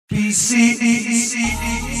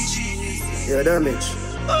Yo, damage.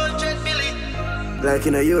 100 million. Like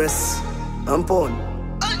in the US, I'm porn.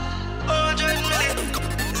 100 million.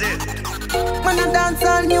 Zip. Man a dance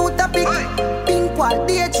all new topic. Pink wall,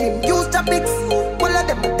 daydream, use topics. All of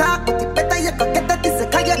them talk, but it better you go get that this.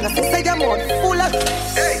 Cause you know say your mouth full of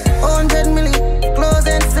 100 million, clothes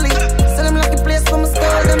and silly. Sell them like a place from a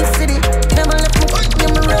store, them city. Never left me,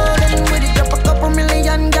 them rolling with it. Drop a couple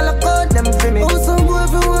million, gal I call them for me. Also boy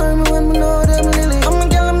for warm when me know them lily. I'm a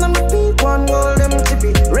gal, I'm not pink one, gold them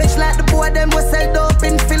chippy. Rich like the boy, them was sell dope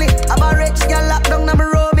in Philly. I'm a rich gal locked down, I'm a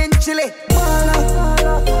roam in Chile.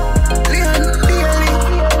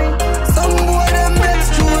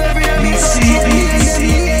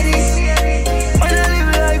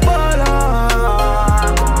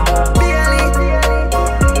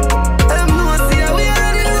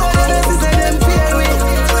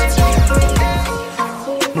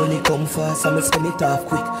 So me spend it off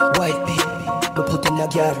quick, white pig. Me put in a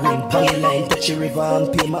yard ring, poly line, touch the river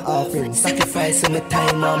and pay my offering. Sacrifice my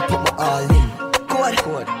time and put my all in. Code.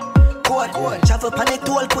 Travel pan it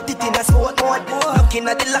all, put it in a sport mode. Looking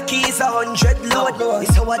at the lucky is 100 load.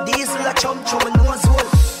 It's how a diesel a chump through my nose hole.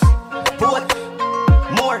 Boat,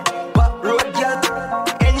 more, back road girl,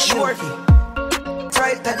 ensure. Try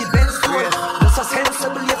it at the Benz store. No so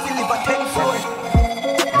sensible, you feel live a 10-4.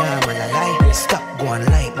 Nah man I lie, stop going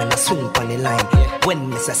light, man I swing on the line. When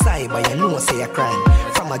me say cyber, you know say a crime.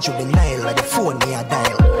 From a juvenile, like the phone me a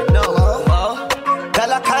dial. No,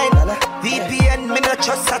 dollar kind, VPN, me no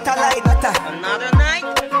trust satellite. Another night,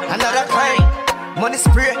 another kind. Money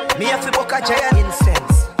spray, me have to book a giant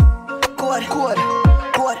incense. Code.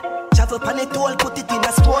 Travel pan it all, put it in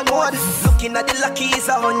a spawn mode. Looking at the lucky is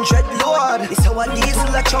 100 load. It's how a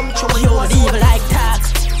diesel a chum chum. You would even like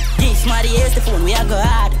tax. This money is the phone we are go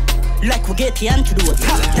hard. Like we get the antidote,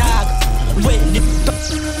 top dog. When the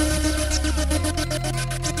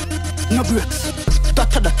no bricks.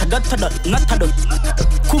 Not a dot.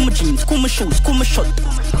 Come jeans, come shoes, come shot.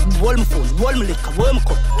 Wall my phone, wall my liquor, wall my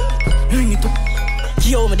cup. Hang it up.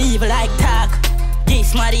 Yo, me evil like tag.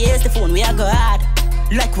 This money is the phone we are go hard.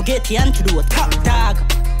 Like we get the antidote, top dog.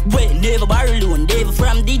 Wait, never borrow loan, never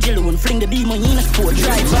from DJ loan. Fling the beam on in a sport,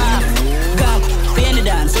 drive off. Come, pay the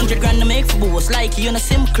dance, 100 grand to make for boss. Like you in a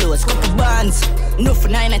sim clothes, couple bands. No for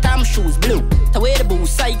 9 at time shoes, blue. To wear the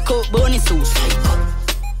boots, psycho, bunny suits.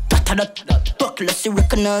 Buckles, you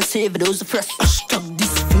recognize, save those fresh. Stop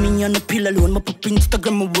this for me on the pill alone. My pop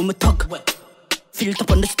Instagram, my woman talk. Feel up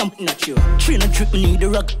on the stump, not you. Train a drip, me need a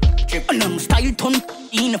rug. And I'm style ton,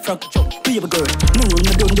 in a frog. Baby girl, no run,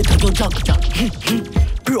 I don't get a jog.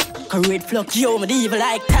 Bro, a red flock. Yo, me evil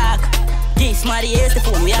like tag. This money is the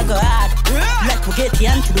phone we are go hard. Like we get the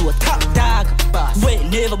antidote, top dog. Wait,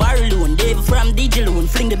 never borrow loan, never from DJ loan.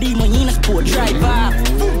 Fling the beam on in a sport, drive off.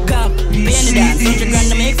 Come, pay the dance, 100 grand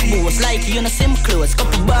to make for boss. Like you in a sim clothes,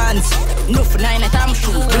 couple bands. No for 9 at time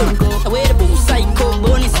shoes, blue. I wear the boots, psycho,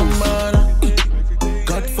 bunny suits.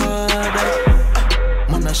 Godfather,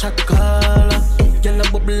 man a shot caller. Girl a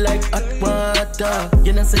bubble like hot water.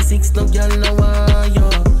 You know say 6, no girl no want you.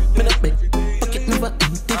 Me no beg, pocket never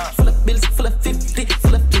empty. Full of bills, full of 50,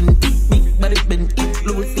 full of 20. Big body Bentley,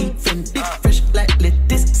 Louis V, Fendi. Fresh like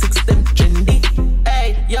lettuce, 6 them trendy.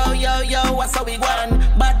 Hey, yo, what's how we want?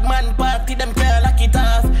 Bad man party, them girl lock it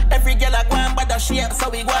off. Every girl a go on, but that shit, so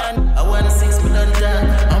we want. I want a 6 million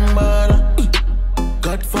dollars. I'm baller,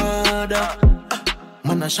 Godfather.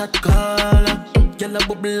 Man a shot caller. Girl a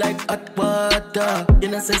bubble like hot water. You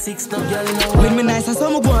know say 6 no girl no. When me nice and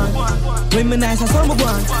some go on. When me nice and some go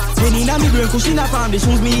on. When inna me brain cushion a farm. The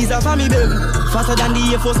shoes me is a family baby. Faster than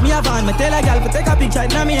the Air Force me a van. Me tell a girl to take a picture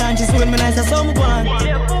inna me hand. She say when me nice and some go on.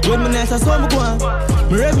 When me nice and some go on.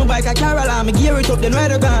 Me raise my bike a Caroline. Me gear it up then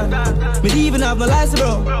ride a gun. Me even have no license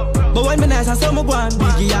bro. But when me nice and some go on.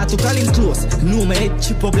 Biggie out to Collins close. No me head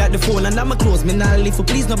chip up like the phone and that my clothes. Me nah live for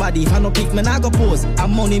please nobody. If I no pick me nah go pose.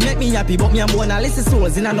 And money make me happy but me a born a listen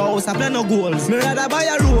souls. In a house I plan no goals. Me rather buy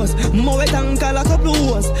a rose. More wet and call a couple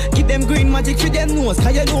hoes. Keep them green magic for them nose.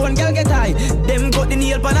 Cause you know one girl get high. Them got the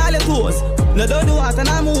nail pan all the toes. No don't do what and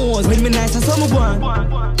I'm hose. When me nice and some go on.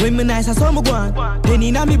 When me nice and some go on. Then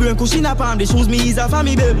inna me brain cushion a palm. The shoes me is a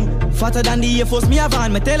family baby. Fatter than the Air Force me a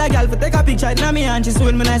van. Me tell a girl to take a picture inna me hand. She say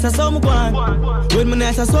when me nice and some go on. When me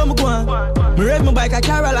nice and some go on. Me ride my bike a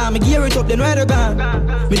Caroline. Me gear it up then ride a gun.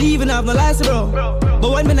 Me even have no license bro.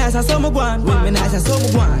 But when me nice and some go on. When me nice and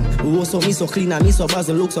some go on. Oh so me so clean and me so buzz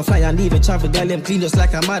and look so fly and even travel girl them clean just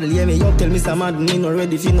like a model. Yeah me young tell me some man me no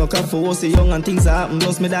ready for no coffee. Oh so young and things happen.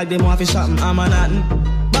 Plus me dog them want to shop. I'm a nothing.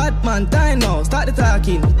 Bad man time now start the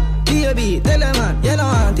talking. Baby tell a man you know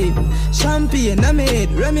want it. Champagne na me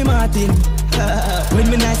head Remy Martin. When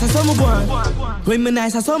me nice, I saw me go on. When me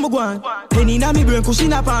nice, I saw me go on. Penny na me brain,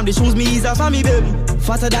 cushion up on the shoes me ease off on me baby.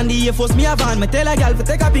 Faster than the Air Force me a van. Me tell a girl to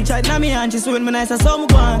take a picture na me hand. She say when me nice, I saw me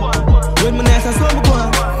go on. When me nice, I saw me go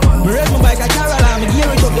on. Me raise my bike a Caroline, me gear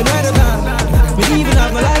it up the night of time. Me even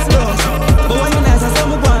have my lights lost. But when me nice, I saw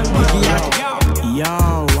me go on. Yo,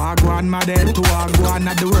 I go on my dead to I go on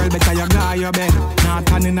at the world better you got your bed. Not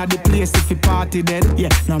turning at the place if you party dead. Yeah,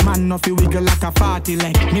 no man no fi wiggle like a party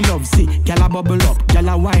leg. Me love see, gyal a bubble up, gyal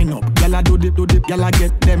a wine up, gyal a do the, gyal a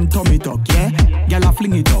get them tummy tuck, yeah. Gyal a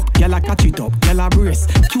fling it up, gyal a catch it up, gyal a brace,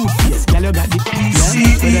 cute face, gyal you got the yeah.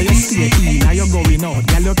 Whether you stay in or you going out,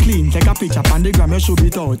 gyal you clean, take a picture on the gram you should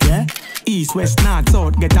it out, yeah. East, west, north,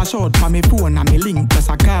 south, get a shot from me phone and me link, just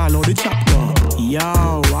a call out the chapter. Yo,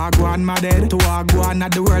 I go on my dead, to I go on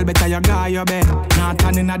at the world better you got your bed. Not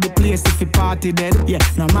turning at the place if you party dead. Yeah,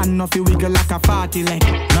 no man no fi wiggle like a party leg.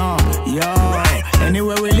 No, yo,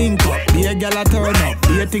 anywhere we link up, be a girl a turn up,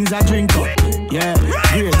 be a things I drink up. Yeah,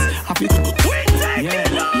 great, happy. Yeah.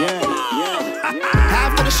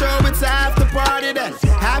 After the show, it's after party then.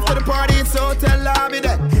 After the party, it's hotel lobby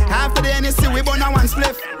then. After the NSC, we burn a one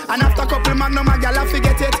spliff. And after couple magnum, a gal, I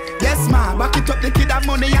forget it. Yes, ma, back it up, the kid have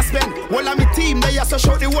money I spend. All of me team, they are so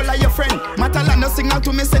shout the whole of your friend. Matalano signal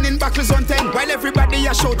to me, sending back on 10. While everybody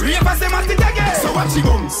a shout, ravers them at it again. So watch the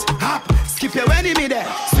bones, hop, skip your enemy there.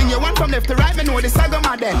 Swing your one from left to right, me know the saga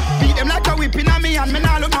mad then. Beat them like a whipping on me and me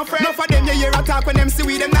nah look no friend. Enough of them you hear attack when them see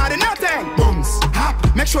we them not do nothing. Booms, hop,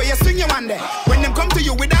 make sure you swing your one there. When them come to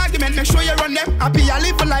you with argument, make sure you run them. Happy I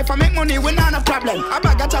live for life, I make money, we not a problem. A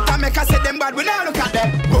bag of chat make I say them bad, we not look at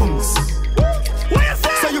them. Booms,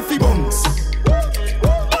 so you feel booms.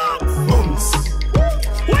 Booms,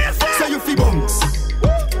 so you feel booms.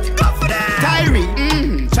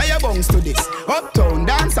 Tyree, try your bones to this. Uptown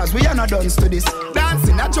dancers, we are not done to this.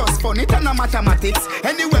 Dancing not just fun, it and no mathematics.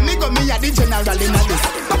 Anyway, me go me a the general in a this.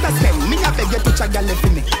 But I spend me a beg you to check a left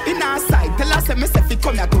in me. In our side, tell us me say fi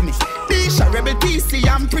come here to me. Tisha, Rebel TC,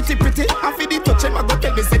 I'm pretty. I feel the touch him, I go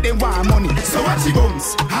tell me say they want money. So watch the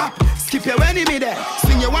bones, hop, skip your enemy there.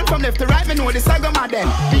 Swing your one from left to right, me know the saga mad then.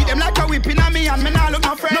 Beat them like a whipping on me and me nah look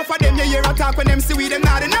no friend. Enough of them you hear attack when them see we them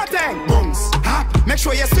not do nothing. Bones, hop, make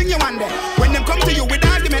sure you swing your one there. When them come to you with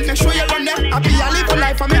argument, make sure you run them. I be a live for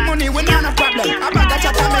life, I make money, we not a problem. I bag a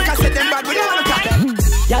chat and make I say them bad, we don't look at them.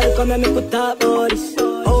 Y'all come and make we talk about this.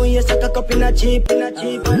 Oh, you suck a cup in a cheap.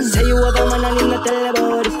 Say you have a man and him not tell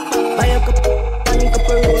about this. Buy a cup and a cup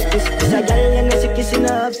of roses. It's a girl and a sick in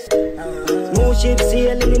halves. Smooth ship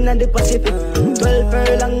sailing in the Pacific. 12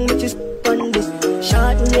 furlong, which is on this.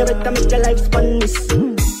 Short and you better make your life span this.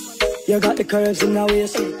 You got the curves in the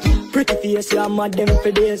waist. Pretty face, you're mad them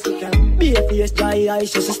for days. Be a face, dry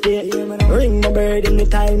eyes, just stay. Ring my bird in the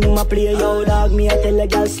time, my play. Yo, dog, me, I tell a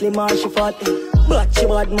girl slim or she fat. But she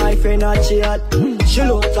bad, my friend, not she hot. She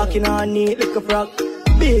look talking on neat like a frog.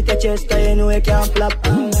 Beat your chest, you know you can't flop.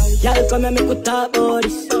 Y'all come and make we talk about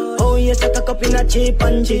this. Oh, you suck a cup in a cheap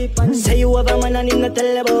and cheap. Say you have a man and him not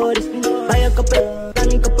tell about this. Buy a couple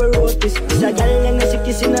and a couple roses. It's a girl and a sick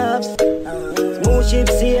kissing halves. Smooth ship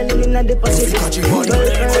sailing in the Pacific. 12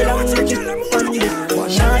 furlong, which is on this.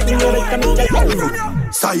 Short in your better make the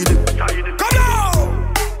Side, come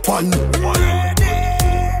on.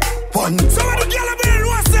 One. Somebody get a bell,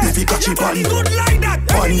 what's that? If you catch it, one. Good like that.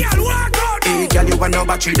 One. Girl, walk out. Hey, girl, you want no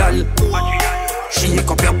battery doll. Shake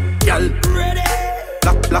up your girl.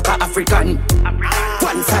 Like a African.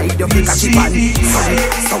 One side of the catchy pan.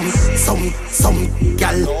 Some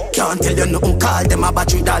girl can't tell you nothing, call them a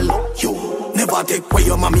battery doll. You never take away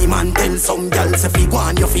your mommy man. Tell some girl say fi go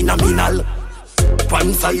on you phenomenal.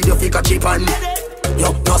 One side of the catchy pan.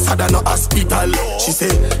 You no sad no hospital. She say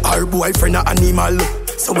her boyfriend a animal.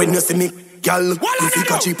 So when you see me, girl, you fi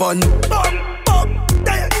catch it on.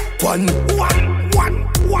 One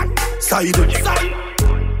side.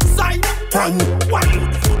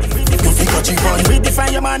 One. From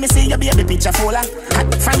your man, me see your baby picture fuller.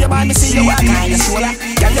 From your man, me see you walk on your shoulder.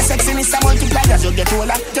 Girl, your sexiness a multiply as you get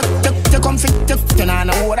older. You come fit, you know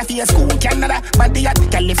no water for your school, Canada. Body at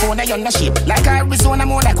California, you're no shape. Like Arizona,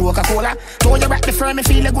 more like Coca-Cola. Throw you back the firm, me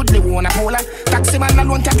feel a good, they wanna polar. Taxi man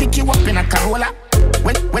alone can pick you up in a Corolla.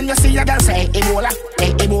 When you see a girl say Ebola,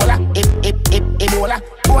 Ebola.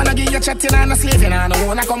 Wanna give you chatting and a slave, you know, no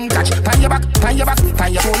wanna come catch. Pan your back, pan your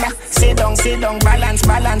shoulder. Sit down, balance.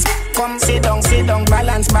 Come, sit down,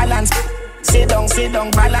 balance. Sit down,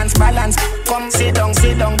 balance. Come, sit down,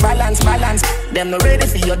 balance. Them no ready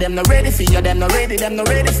for you, them no ready for you, them no ready for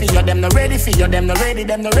you, them no ready for you, them no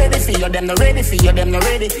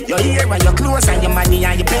ready. You're here when you're close and your money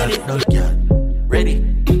and your belly. Ready?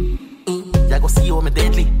 I go see you on me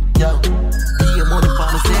deadly. Yo, be your money for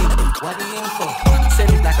me, say. What do you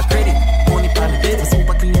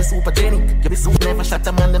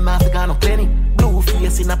Got a man, the master got no plenty. Blue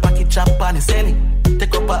face in a pocket chop on the celly.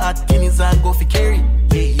 Take up a hot guineas and go for carry.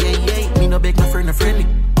 Yeah. Me no beg my friend a friendly.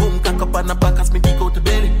 Boom, cock up on the back as me dig out the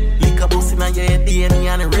belly. Lick a bus in your head, DNA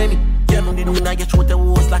and a Remy. Yeah, no, they know I get through the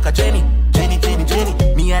walls like a Jenny. Jenny.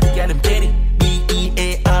 Me had the gal and petty.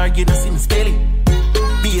 B-E-A-R, you don't see me spell it.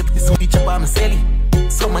 Babe, this bitch up on my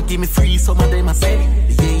celly. Some give me free, some of them I sell it.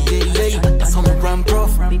 Yeah. Some gram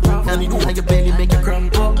prof. And you know how your belly make you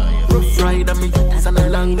cramp up. Rough ride and me use and a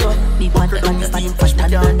long gun. Walk it on the steam, push me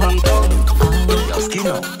down. Skin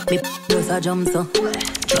up. Me does a jump so.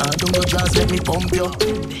 Don't go just let me pump you.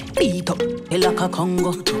 Beat up, like a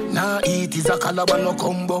Congo. Nah, eat is a calabar no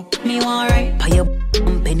combo. Me want right, pay up,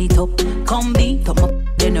 penny top. Come beat up, my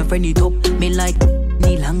then a friendly top. Me like,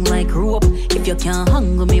 me long like rope. If you can't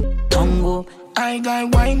hang me, tongue. I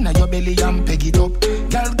got wine, now your belly and peg it up.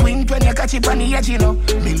 Girl queen, when you catch it on the edge, you know.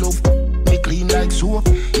 Me love, me clean like soap.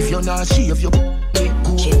 If you're not shave, you me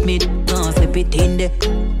go. Shave me, slip it in there.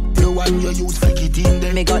 The one you use, flick it in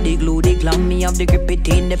there. Me got the glue, the glam, me have the grip it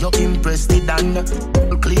in there. You impress the dan,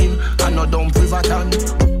 clean, and no dump river tan.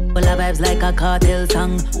 Full of vibes like a cartel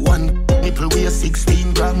song. One nipple weigh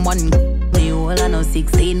 16 gram. One me whole I know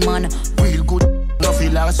 16 man. Real good,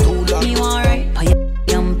 nothing last too long. Me want right, pay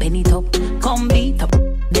and penny top. Come beat up,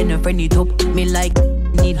 then a friendly top. Me like,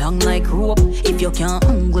 need long like rope. If you can't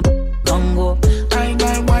hungry, tongue. I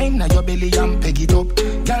got wine, now your belly and peg it up.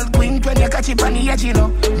 Girl queen, when you catch it on the edge, you know.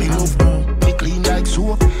 Me love, me clean like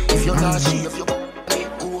soap. If you're not shave, you me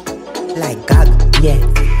go. Like God, yeah.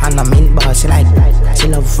 And I'm in boss, she like. She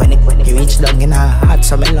love when it reach down in her heart.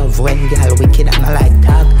 So me love when girl wicked and I like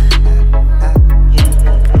dog.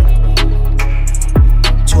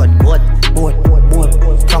 Short boat,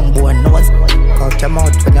 tongue bone nose. Cut your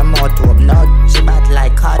mouth when your mouth open out. She bad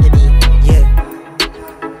like Cardi B, yeah.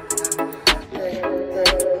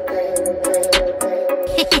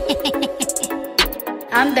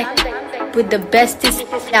 I'm back with the bestest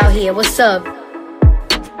out here. What's up?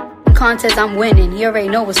 Contest I'm winning. You already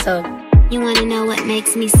know what's up. You wanna know what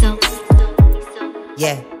makes me so?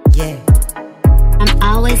 Yeah. I'm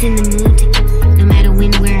always in the mood to give, no matter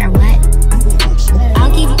when, where, or what. I'll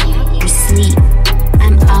give you your sleep.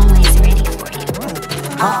 I'm always ready for you.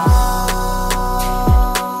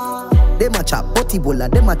 Them a chop body bola,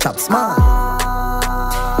 them a chop smart.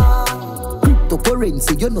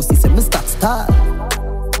 Cryptocurrency, you know, see me start style.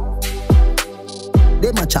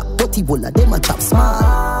 Them a chop body bola, them a chop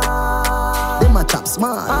smart. Them a chop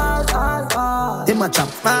smart. Them a chop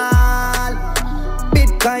smart.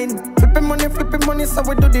 Bitcoin, flipping money, so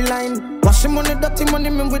we do the line. Washing money, dirty money,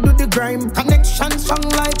 man, we do the grime. Connection strong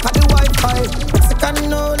like the Wi-Fi. Mexican,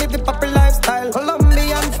 no, live the poppy lifestyle.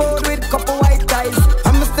 Colombian food with couple white guys.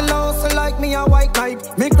 I'm still also like me a white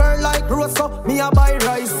knight. Me girl like Rosa, me a buy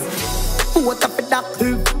rice. What up with that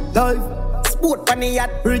life? Sport funny yacht,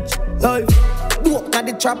 rich life. Walk na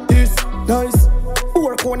the trap is nice.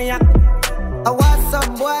 Work on it. I want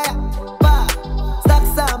some boy, pa. Stack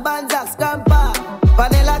some bands, grandpa.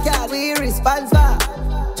 Vanilla cat, we response for.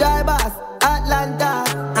 Dry Bass, Atlanta.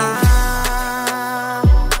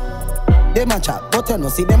 Them a chop, but you know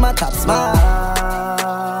see them a chop smart.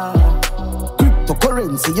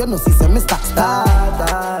 Cryptocurrency, you know see me stack star.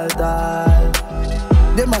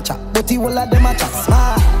 Them a chop, but you all of them a chop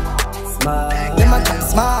smart. Them a chop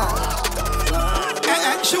smart.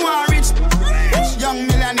 She want rich. Young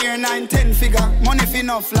millionaire, 9-10 figure. Money fi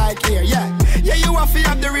enough like here, yeah. Yeah, you have to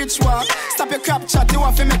have the rich walk. Stop your crap chat, you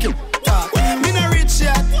have to make it talk. Me no rich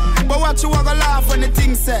yet, but what you want to laugh when the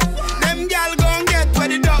thing said. Them gal gon' get where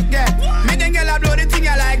the dog get. Me them gal a blow the thing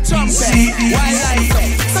I like trumpet. Why like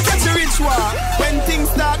so catch your rich walk. When things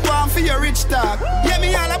start going for your rich talk. Yeah,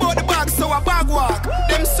 me all about the bag, so a bag walk.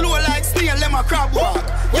 Them slow like snail, them a crab walk.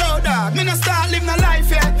 Yo dog, me no start live no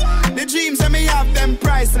life yet. The dreams that me have, them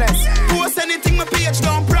priceless. Post anything my page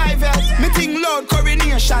down private. Me think loud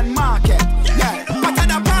coronation market. Yeah, but at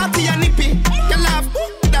the party and nippy. You laugh,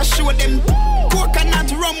 that show them.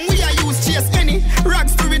 Coconut rum, we are use chase any.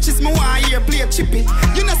 Rags to riches, me want here play chippy.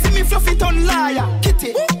 You know see me fluffy ton liar,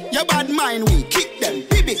 kitty. Your bad mind, we kick them,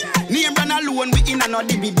 baby. Name run alone, we in a no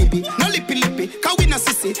dibby. No lippy, cause we no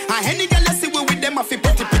sissy. And any girl you see we with them a fi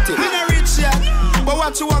pretty. We no rich yet, but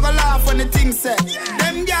what you want to laugh when the thing said.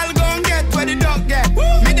 Them gal gon' get where the dog get.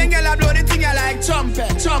 Me them gal a blow the thing I like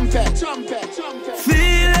trumpet.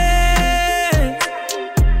 Feel it.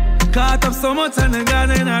 Caught up so much and the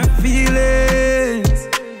gun in her feelings.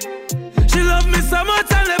 She love me so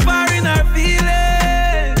much and the bar in her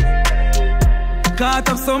feelings. Caught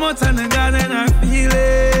up so much and the gun in her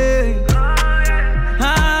feelings.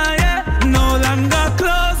 Ah yeah, no longer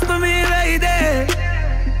close to me, lady.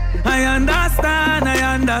 I understand.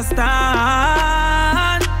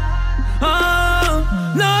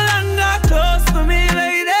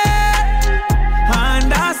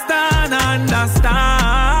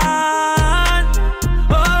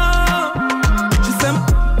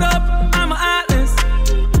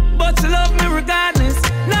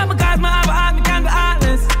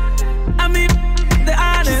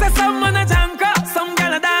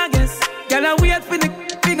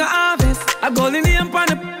 bring a harvest. A golden name on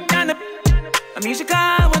the and I mean she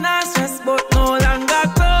call when I stress, but no longer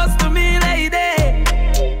close to me, lady.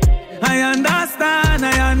 I understand.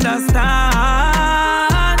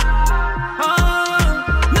 Oh,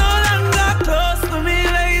 no longer close to me,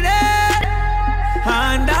 lady.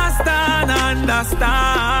 Understand.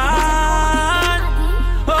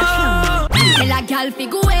 Oh, tell a girl fi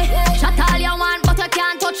go away. Shut all you want, but you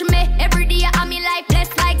can't touch me. Every day I'm me life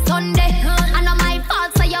blessed like Sunday. And on my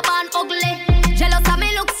fault, so you're born ugly. Jealous of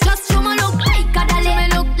me looks, just show me look like a dolly. Me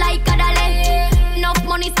look like a dolly. Enough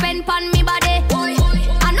money spent on me body.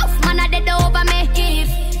 Enough man a dead over me. If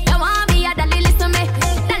you want me, a dolly listen me.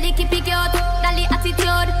 Dolly keep it cute, dolly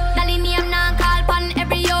attitude, dolly name now call pan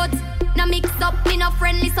every youth. No mix up, me no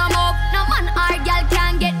friendly some up. No man or girl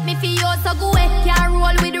can get me for you, so go away. Can't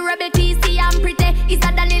roll with the rebel TC and pretty. It's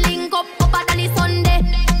a dolly link up a dolly Sunday.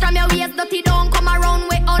 From your waist dirty don't come around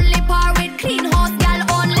with only par with clean house girl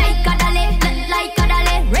on like a dolly, like a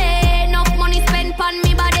dolly. Rain enough money spent on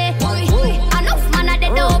me body. Enough man a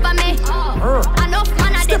dead over me. Enough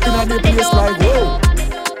man a dead over me.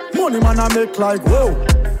 Money man I make like whoa.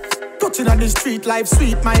 Touching on the street life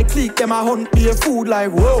sweet. My clique them a hunt be a food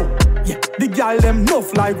like whoa. Yeah, the girl them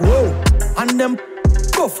nuff like whoa. And them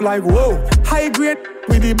puff like whoa. High grade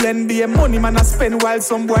with the blend be a money man I spend while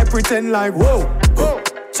some boy pretend like whoa.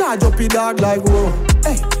 Charge up your dog like whoa.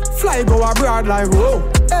 Hey, fly go abroad like whoa.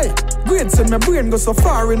 Hey, grades in my brain go so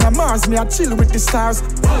far in a Mars. Me I chill with the stars.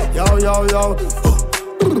 Yo.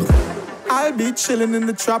 I'll be chilling in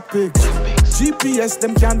the tropics. GPS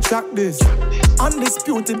them can't track this.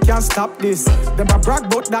 Undisputed can't stop this. Them a brag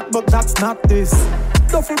about that, but that's not this.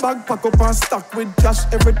 Duffel bag pack up and stock with cash.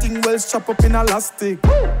 Everything well strap up in elastic.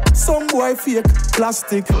 Some boy fake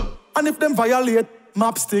plastic. And if them violate,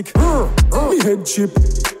 map stick. Me head chip.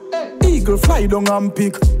 Eagle fly down and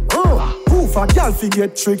pick. Proof a gal fi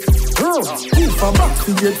get trick. Proof a back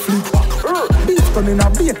fi get flick. Beef done in a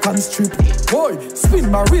bacon strip. Boy,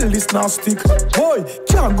 spin my reel this now stick. Boy,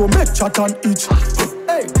 can't go make chat and itch.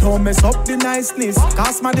 Hey, don't mess up the niceness.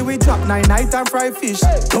 Cast my we drop 9 night and fry fish.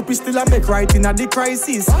 Toppy still a make right in a the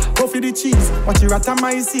crisis. Go for the cheese, watch your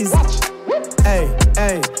atomizes.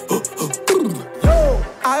 Hey.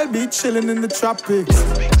 I'll be chilling in the tropics.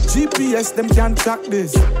 GPS them can't track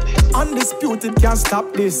this. Undisputed can't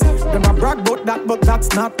stop this. Them a brag about that, but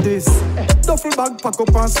that's not this. Duffel bag pack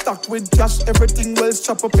up and stock with cash. Everything well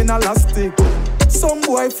strap up in elastic. Some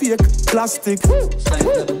boy fake plastic.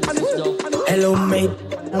 Hello mate,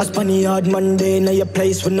 I spun the hard Monday in your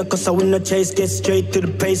place. When the cuss I win the chase, get straight to the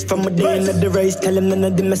pace. From a day in the race, tell him none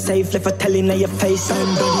of them are safe. Left a telling in your face.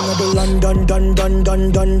 I'm building the London,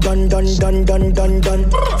 done.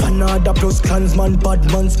 Fanada plus clansman, bad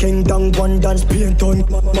man's king, down one dance, paint on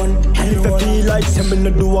man. And if I feel like sending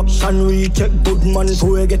the do action, we check good man, so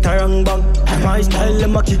we get a wrong bang. My style,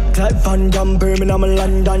 them a kick like Van Damme, Birmingham,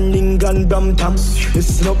 London, England, Brampton.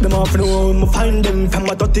 Listen up them off the home, find them from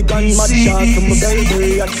a 30 gun, mad shot from a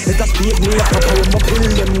baby. Let us speak me up, I'ma pull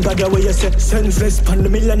them, got the way you say, senseless, pan the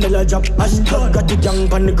 $1 million job. Hashtag got the young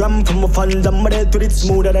pan the gram from a fans, I'm ready to it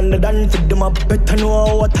smoother than the dance, fit them up. Better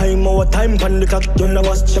know our time pan the clock. You know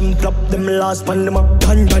watch them flop, them last pan them up.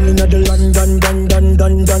 Pan in the London,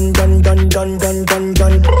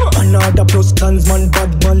 done. Another plus clansman,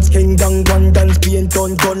 bad man's king, down one dance, paint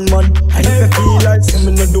on gunman. And if I feel like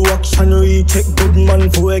sending the do action, recheck good man,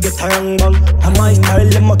 before I get a young bang. And my style,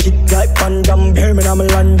 them a kick like Van Damme, Birmingham,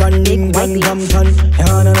 London, England, Brampton.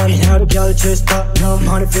 And the girl chase that,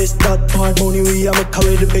 manifest that. Part money we a make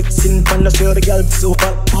away the vexing, pan the swear the girl so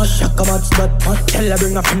fat. Shaka match that, tell her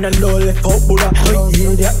bring a friend and low left out Buddha.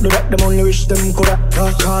 Do that, them only wish them coulda.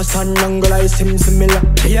 Cross and angle, I seem similar.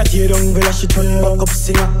 They a tear down, villa, she turn back up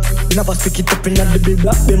singer. Never speak it up in the big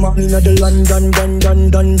black bimmer. In the London, done.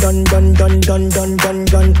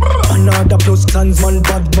 Another plus clansman,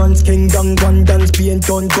 bad man's king, down one dance, paint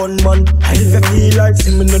on gunman. And if I feel like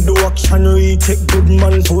singing the do action, recheck good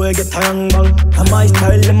man, so I get a young bang. And my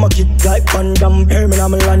style, them a kick like Van Damme,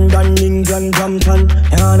 Birmingham, London, England, Brampton.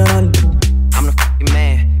 I'm the f***ing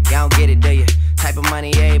man, y'all don't get it, do ya? Type of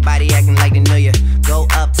money, everybody acting like they knew ya. Go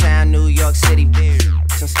uptown, New York City.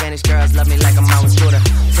 Some Spanish girls love me like I'm out with Scooter.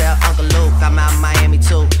 Tell Uncle Luke I'm out in Miami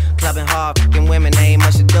too. Clubbing hard, f***ing women, they ain't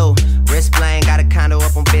much to do. Wrist playing, got a condo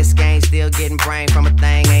up on Biscayne. Still getting brain from a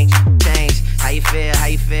thing, ain't changed. How you feel?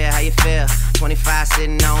 25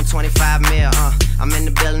 sitting on 25 mil, I'm in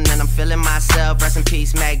the building and I'm feeling myself. Rest in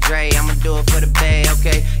peace, Mac Dre. I'ma do it for the bay,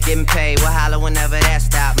 okay? Getting paid, we'll holler whenever that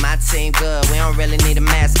stop. My team good, we don't really need a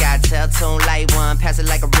mascot. Tell Tune Light One, pass it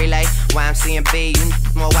like a relay. YMC and B, you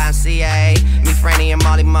more YMCA. Me, Franny, and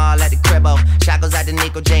Molly Mall at the cribbo. Shot goes out to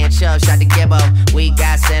Nico, J, and Chubb, shot to Gibbo. We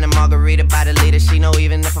got Santa Margarita by the leader. She know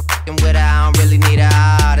even if I'm fucking with her, I don't really need her.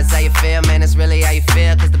 Oh, that's how you feel, man, that's really how you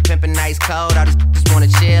feel. Cause the pimpin' nice cold, all this just wanna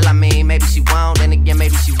chill. I mean, maybe she won't, then again,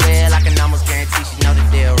 maybe she will. I can almost guarantee she know the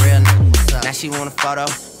deal, real nigga, what's up? Now she want a photo,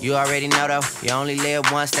 you already know though. You only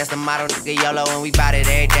live once, that's the motto, nigga, YOLO. And we bout it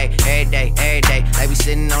every day, every day, every day. Like we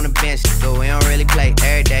sitting on the bench, but we don't really play.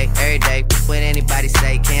 Every day, every day. What anybody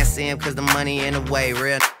say, can't see him cause the money in the way,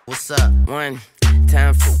 real nigga, what's up? One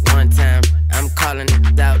time for one time, I'm calling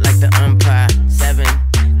it out like the umpire. 7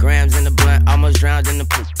 grams in the blunt, almost drowned in the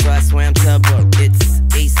poop, so I swam tugboat. It's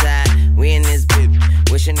east side, we in this boot,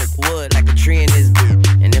 wishing it would like a tree in this boot.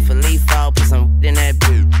 And if a leaf fall, put some in that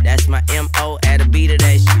boot. That's my M.O. at a beat of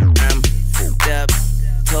that shit. I'm fucked up,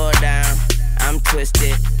 tore down, I'm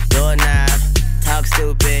twisted, doorknob, talk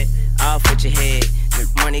stupid, off with your head.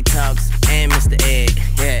 Money talks and Mr. Ed,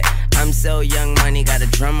 yeah. I'm so young, money got a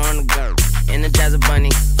drum on the go. Energize a bunny,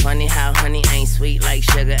 funny how honey ain't sweet like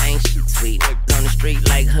sugar, ain't shit sweet. On the street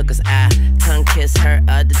like hookers, I tongue kiss her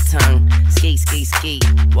other tongue. Ski, ski, ski,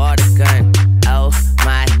 water gun. Oh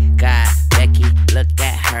my God, Becky, look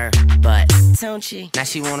at her butt, don't she? Now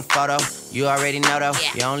she want a photo, you already know though.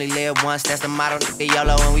 Yeah. You only live once, that's the motto, nigga,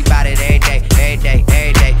 YOLO. And we bout it every day, every day,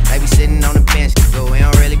 every day. Like we sitting on the bench, but we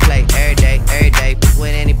don't really play. Every day, every day. What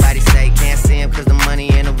anybody say, can't see him cause the money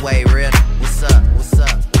in the way, real nigga, what's up, what's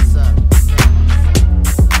up, what's up?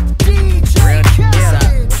 DJ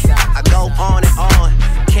I go on and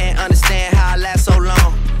on, can't understand how I last so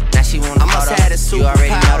long. Now she want a photo, I must have had a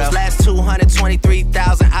superpowers, last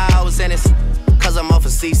 223,000 hours. And it's cause I'm off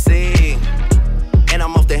of CC, and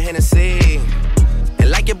I'm off the Hennessy. And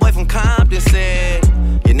like your boy from Compton said,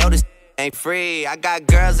 you know this ain't free. I got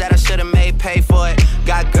girls that I should've made pay for it.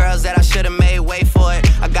 Got girls that I should've made wait for it.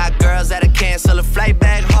 I got girls that'll cancel a flight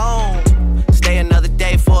back home, stay another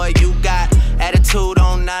day for it. You got attitude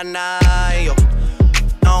on nana, yo,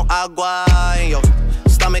 on agua, and yo,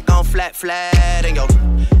 stomach on flat, and yo,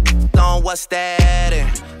 on what's that,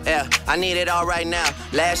 and yeah, I need it all right now.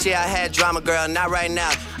 Last year I had drama, girl, not right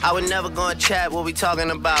now. I would never go and chat what we talking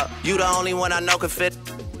about. You the only one I know could fit.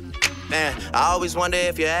 Man, I always wonder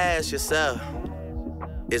if you ask yourself,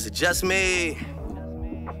 is it just me?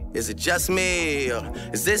 Is it just me? Or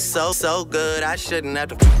is this so good I shouldn't have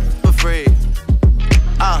to for free?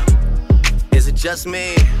 Is it just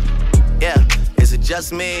me? Yeah, is it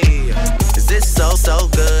just me? Is this so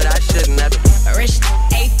good I shouldn't have to? A rich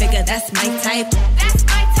 8-figure, that's my type. That's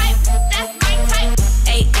my type, that's my type.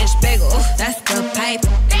 8-inch bagel, that's the pipe.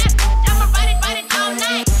 I'ma ride it all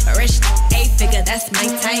night. A rich 8-figure, that's my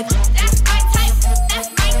type. That's my type, that's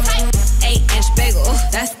my type. 8-inch bagel,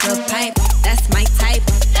 that's the pipe. That's my type,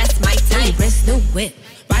 that's my type. New wrist, new whip,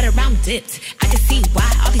 ride around dipped. I can see why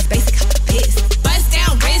all these basic pissed. Bust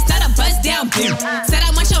down wrist, not a bust down boot. Said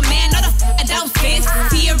I want your man, not a I don't fit.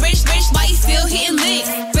 See a rich, why he still hitting licks?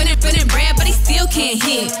 Spinning bread, but he still can't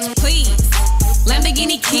hit. Please,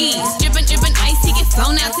 Lamborghini keys, drippin' ice, he get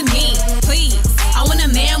flown out to me. Please, I want a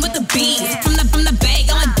man with the beats. From the bag,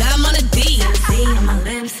 I'm a dime on a D. See on my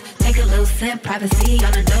lips, take a little sip. Privacy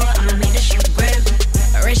on the door, I'ma make the shit grip.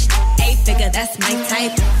 A rich 8-figure, that's my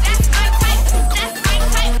type. That's my type, that's my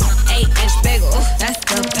type. 8-inch bagel, that's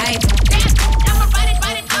the pipe. I'ma ride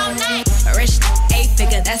it all night. A rich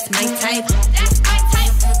 8-figure, that's my type. That's my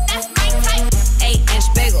type, that's my type. 8-inch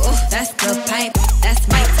bagel, that's the pipe. That's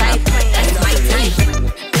my type, that's my type.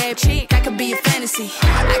 Bad chick, I could be a fantasy.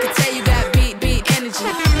 I could tell you got beat energy.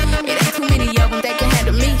 It ain't too many of them that can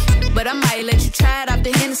handle me, but I might let you try it off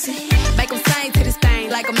the Hennessy. Make them sing to this thing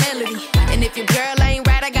like a melody. And if your girl ain't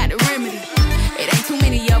right, I got the remedy. It ain't too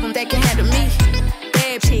many of them that can handle me.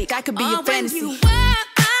 Bad chick, I could be a fantasy.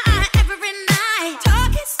 Every night,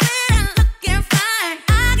 talking sweet and looking fine.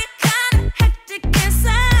 I get kinda hectic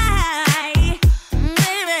inside.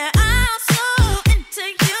 Baby, I'm so into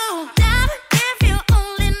you. Now if you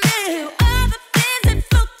only knew all the things that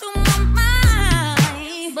flow through my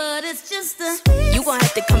mind. But it's just a You gon'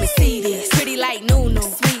 have to come and see this. Pretty like Nunu,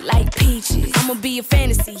 sweet like peaches. I'ma be a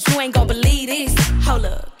fantasy, you ain't gon' believe this. Hold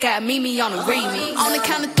up, got Mimi on the remix. On the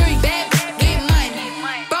count of 3, bad, get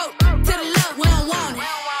money. Broke to the love, we don't want it.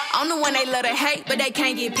 I'm the one they love to hate, but they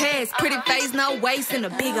can't get past. Pretty face, no waist, and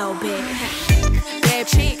a big old bag. Bad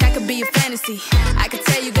chick, I could be a fantasy. I could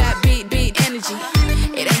tell you got beat energy.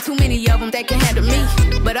 It ain't too many of them that can handle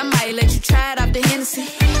me, but I might let you try it off the Hennessy.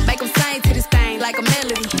 Make them sing to this thing like a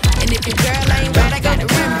melody. And if your girl ain't right, I got the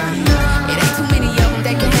remedy. It ain't too many of them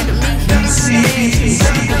that can handle me.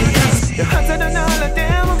 You're hotter than all of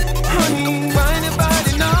them, honey. Find your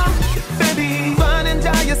body now, baby. Fun,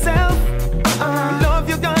 enjoy yourself. Love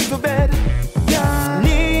you gone to bed. Yeah,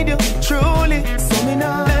 need you truly. So me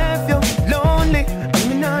not left you lonely. And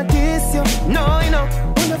me not kiss you. No, you know,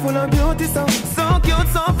 wonderful and beauty, so cute,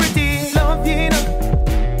 so pretty. Love you, know.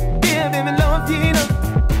 Baby, me love you, know.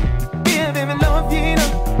 Baby, me love you, know.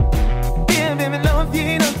 Baby, me love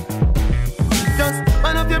you, know. Just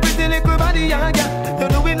man up your pretty little body, yeah, yeah. You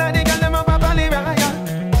do it like the girl them up a valley,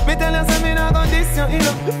 yeah. Me tell you something, I got this, you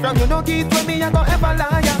know. From you no kid with me, I got ever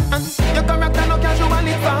lie, yeah. And your character no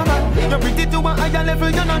casually farmer. You're pretty to a higher level,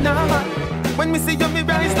 you're not normal. When me see you, me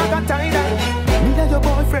rise like a tie-dye. Me and your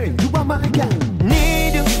boyfriend, you are my girl.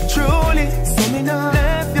 Need you truly, so me not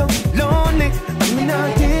left you lonely. And me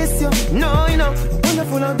not kiss you, no, you know.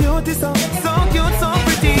 Wonderful and beauty, so cute, so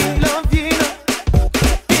pretty. Love you, know.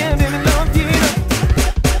 Yeah, baby, love you, know.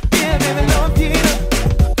 Yeah, baby, love you, know.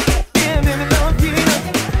 Yeah, baby, love you, know.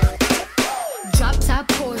 Drop top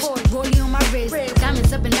Porsche, rollie on my wrist,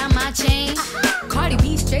 diamonds up and down my chain. Cardi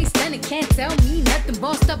B straight stunning, can't tell me nothing.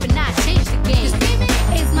 Bossed up and I changed the game.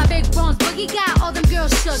 It's my big bronze boogie, got all them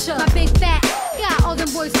girls shook. My big fat, got all them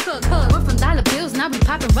boys cooked. Went from dollar bills, now we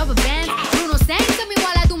popping rubber bands. Bruno sang to me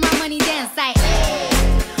while I do my money dance like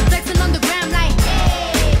flexing on the gram like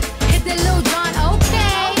hit the Lil Jon,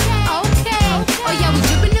 okay. Oh yeah, we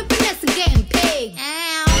dripping and finesse and getting paid.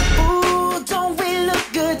 Ooh, don't we look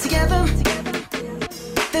good together?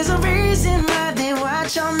 There's a reason why they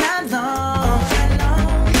watch all night long.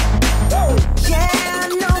 Yeah, I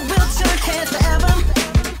know we'll turn heads forever.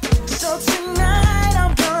 So tonight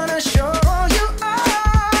I'm gonna show you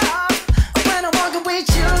off. When I'm walking with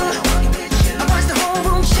you, I watch the whole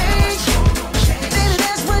room change. Baby,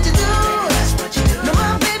 that's what you do. No,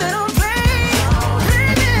 my baby, don't play.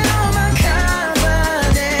 Blaming on my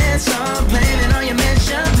confidence, or blaming on your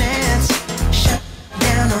measurements. Shut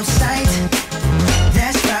down on sight.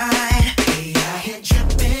 That's right. We out here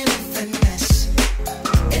dripping in finesse.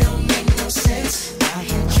 It don't make no sense. Out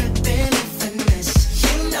here dripping in finesse.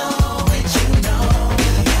 You know it, you know. We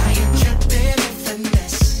out here dripping in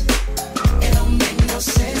finesse. It don't make no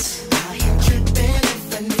sense. Out here dripping in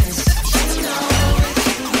finesse. You know it,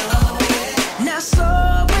 you know it. Now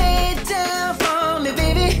slow it down for me,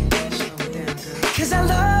 baby. 'Cause I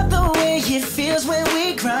love the way it feels when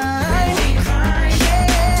we grind.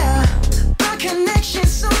 Yeah, our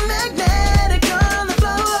connection's so magnetic on the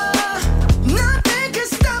floor. Nothing can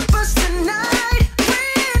stop us tonight.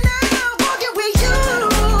 When I'm walking with you,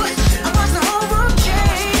 I watch the whole room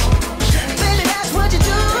change. Baby, that's what you do.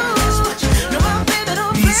 No, my baby,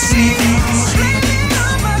 don't play. Blaming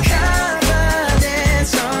on my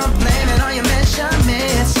confidence, or blaming on your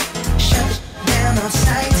measurements. Shut down on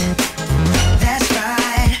sight. That's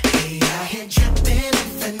right. We out here dripping in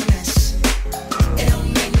finesse. It don't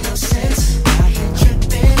make no sense. Out here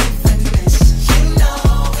dripping in finesse. You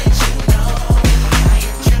know it, you know. Out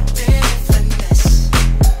here dripping in finesse.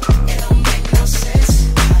 It don't make no sense.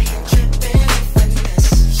 Out here dripping in finesse.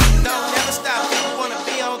 You know. Don't never stop, you wanna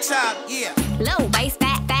be on top, yeah. Low waist,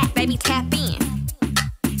 fat, baby, tap in.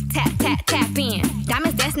 Tap in.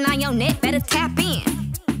 Diamonds dancing on your neck, better tap in.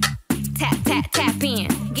 Tap in.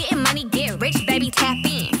 Getting money, get rich, baby, tap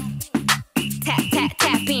in.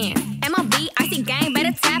 Tap in. MLB, icy gang,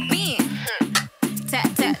 better tap in.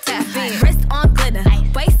 Tap in. Wrist on glitter,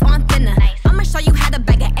 waist on thinner. I'ma show you how to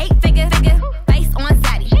bag an 8-figure. Face on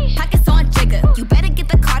zaddy, pockets on jigger. You better get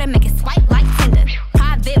the card and make it swipe like Tinder.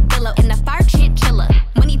 Private villa in the fur chinchilla.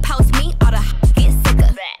 When he post me, all the get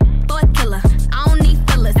sicker. For a killer, I don't need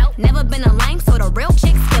fillers. Never been a lame, so the real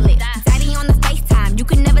chicks feel it. Daddy on the FaceTime, you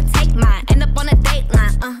can never take mine. End up on a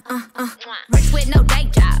dateline, Rich with no day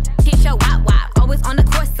job, hit your wop, always on the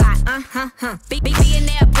course side,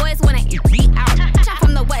 Billionaire boys wanna eat out. Shot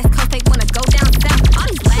from the west coast, they wanna go down south. All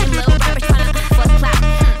these lame little rappers tryna for clout.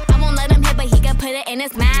 I won't let him hit, but he can put it in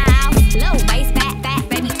his mouth. Low waist, fat,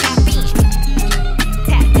 baby, tap in.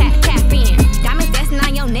 Tap in. Diamonds dancing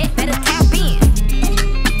on your neck, better tap in.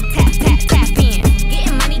 Tap in.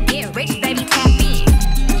 Getting money, get rich, baby, tap in.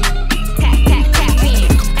 Tap in.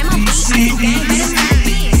 MLB, icy gang, better tap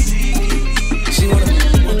in. She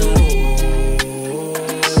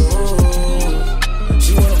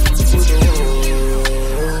wanna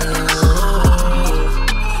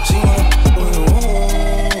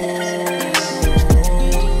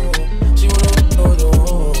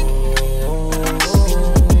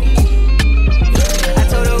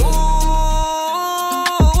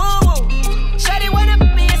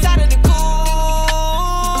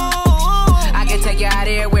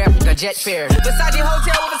atmosphere. Versace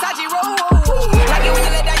hotel with Versace roll. Like it when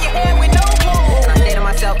you let down your hair with no clothes. I say to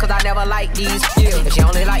myself, cause I never like these. If she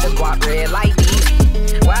only like the guap red like these.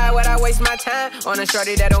 Why would I waste my time on a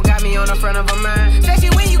shorty that don't got me on the front of her mind?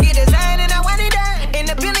 Especially when you get designed and I want it done. And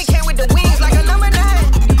the building came with the wings like a number 9.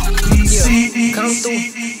 Yeah, come through,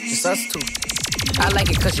 just us two. I like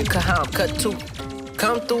it cause you cut how I'm cut too.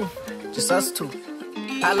 Come through, just us two.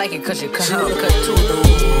 I like it cause you cut how I'm cut too.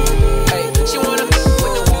 Hey, she wanna with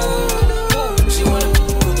the woo. She wanna.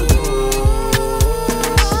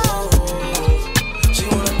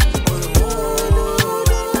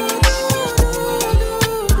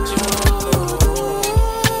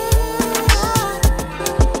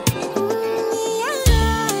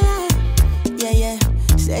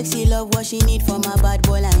 Sexy love what she need from a bad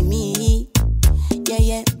boy like me. Yeah,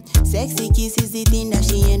 yeah. Sexy kiss is the thing that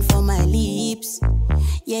she ain't for my lips.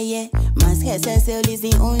 Yeah, yeah. My cell is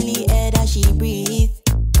the only air that she breathes.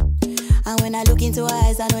 And when I look into her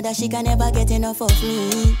eyes, I know that she can never get enough of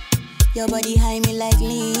me. Your body high me like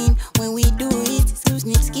lean. When we do it,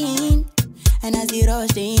 snip skin. And as the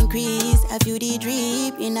rush they increase, I feel the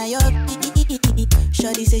drip in your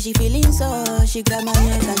Shorty say she feeling so. She grab my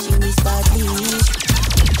neck and she whisper please.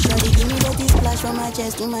 Shorty give me that splash from my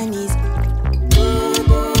chest to my knees.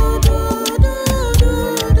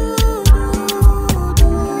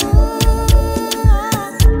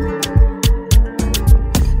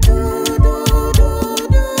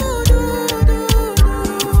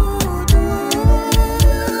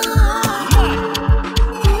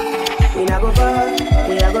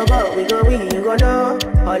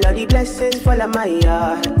 All of the blessings fall on my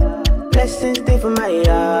yard. Blessings stay for my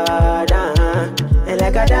yard. And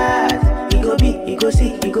like a dad, he go be, he go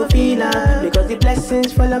see, he go feel. Because the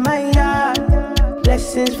blessings fall on my yard.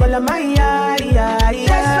 Blessings fall on my yard. Yeah, yeah.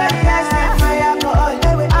 That's why I said my alcohol.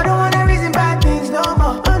 I don't wanna reason bad things no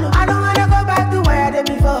more. I don't wanna go back to where I did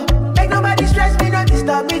before. Make nobody stress me, not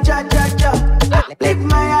disturb me, ja. Lick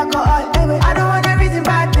my alcohol. I don't wanna reason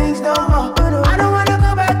bad things no more. I don't wanna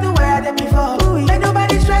go back to where I did before.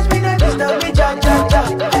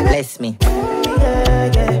 Bless me.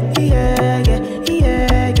 Yeah, yeah, yeah, yeah,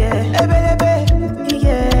 yeah, yeah.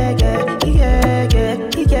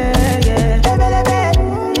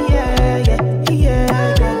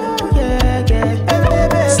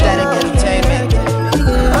 Static Entertainment.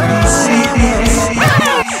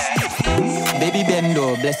 Baby Bendo,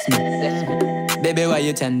 bless me. Baby, why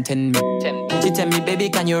you tempting me? She tell me, baby,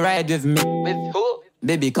 can you ride with me? With who?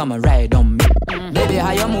 Baby, come and ride on me. Baby,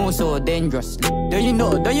 how you move so dangerously? Don't you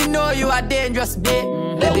know you are dangerous,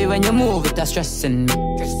 babe? Baby, when you move, it's stressing me.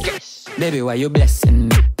 Baby, why you blessing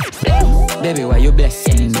me? Baby, why you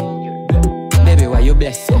blessing me? Baby, why you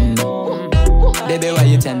blessing me? Baby, why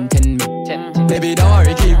you tempting me? Baby, don't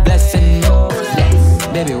worry, keep blessing me.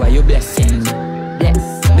 Baby, why you blessing me?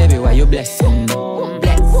 Baby, why you blessing me?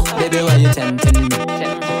 Baby, why you tempting me?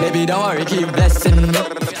 Baby, don't worry, keep blessing me.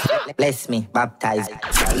 Bless me, baptize.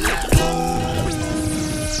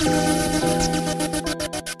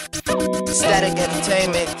 Static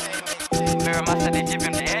Entertainment.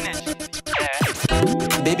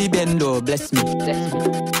 Baby Bendo, bless me.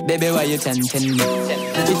 Baby, why you tempting me?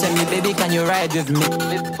 She tell me, baby, can you ride with me?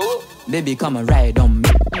 Baby, come and ride on me.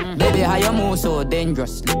 Baby, how you move so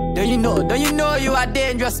dangerously? Don't you know you are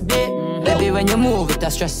dangerous, babe? Baby, when you move,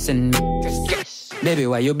 it's stressing me. Baby,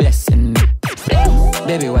 why you blessing me?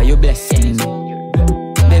 Baby, why you blessing me?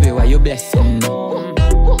 Baby, why you blessing me?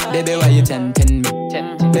 Baby, why you tempting me?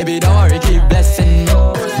 Baby, don't worry, keep blessing me.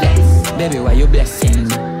 Baby, why you blessing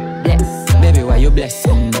me? Baby, why you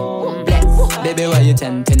blessing me? Baby, why you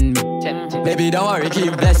tempting me? Baby, don't worry,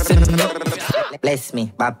 keep blessing me. Bless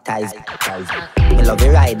me, baptize. Me love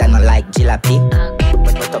you ride and I like jalopy.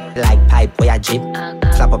 Put up like pipe where you drip.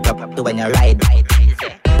 Slap up your when you ride.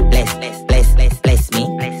 Bless me.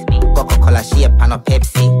 Coca-Cola shape and a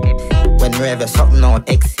Pepsi. When we rev something on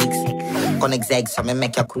X6. Connect egg so me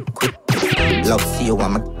make you quick. Love see you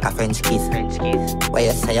want me a French kiss. Where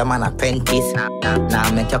you say I'm an apprentice. Now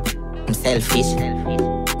I make you selfish.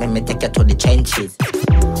 Let me take you to the trenches.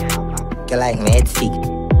 You like me head sick.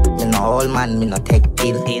 Me no old man, me no take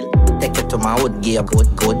pill. Take you to my hood, give you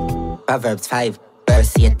good. Proverbs 5,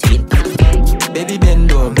 verse 18. Baby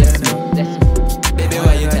Bendo, bless me. Baby,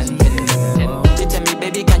 why you tempting me? She tell me,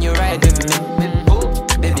 baby, can you ride with me?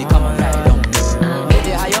 Baby, come and ride on me.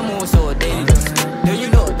 Baby, how you move so dangerous? Don't you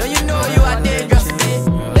know you are dangerous, babe?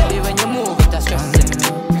 Baby, when you move, it's stressing me.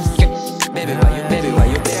 Baby, why you?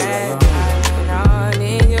 I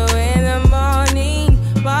need you in the morning,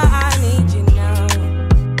 but I need you now.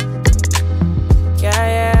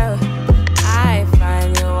 Yeah, I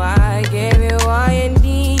find you, I give you all you're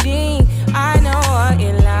needing.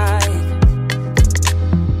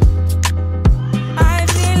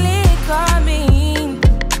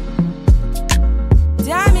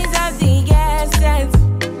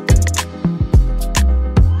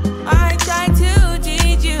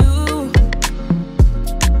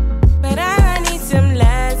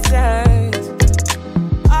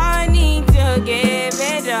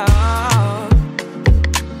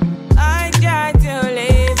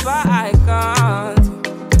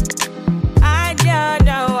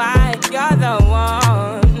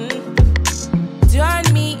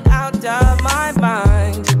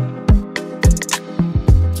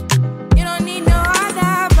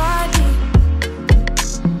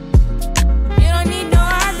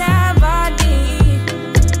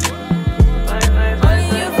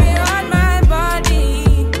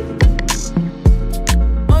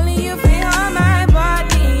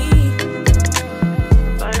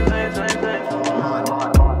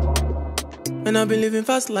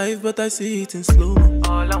 living fast life, but I see it in slow.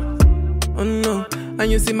 Oh no,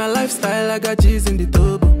 and you see my lifestyle, I got G's in the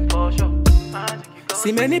turbo.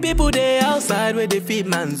 See many people there outside where they feed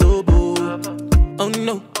man's oboe. Oh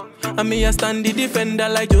no, and me I stand the defender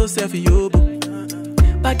like Joseph Yobo.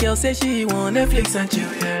 But girl say she want Netflix and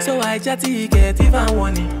chill, so I chatty get even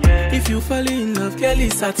warning. If you fall in love, Kelly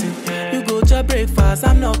satin. You go to breakfast,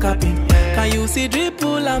 I'm not capping. Can you see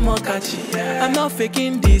dripple, I'm not catching. I'm not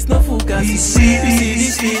faking this, no fugazi. You see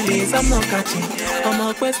these feelings, I'm not catching. I'm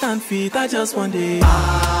a quest and feet, I just want it.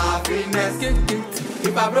 Happiness.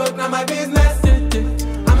 If I broke, now my business.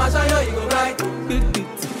 I'ma show you go right.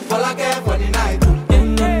 All I care for the night.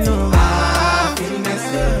 Happiness.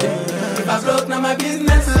 If I broke, now my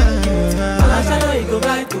business. I'ma show you go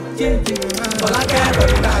right. All I care for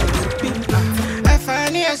the night.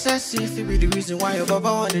 If it be the reason why your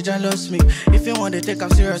baba want to jealous me. If you want to take I'm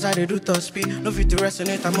serious, I do top speed. No fit to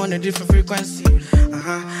resonate, I'm on a different frequency.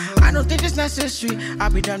 I don't think it's necessary. I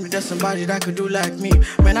be done with somebody that could do like me.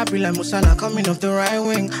 Man, I be like Musala coming off the right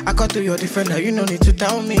wing. I cut to your defender, you no need to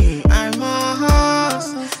tell me. I'm a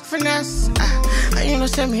horse, finesse. And you know,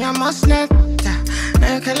 send me, I must net. And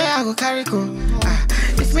I go carry go.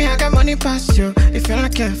 If me, I got money past you. If you're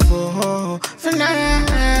not careful,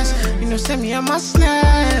 finesse. You know, send me, I must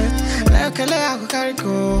net. Like I go carry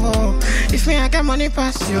go. If me, I got money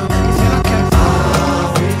past you. If you're not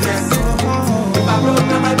careful, finesse. If I broke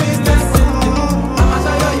down my business, I'ma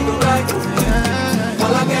show you go right.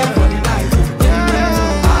 All I care for the night.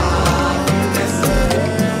 Finesse.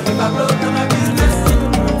 If I broke down my business,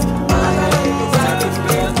 all I show you go right.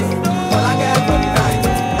 All I care for the night.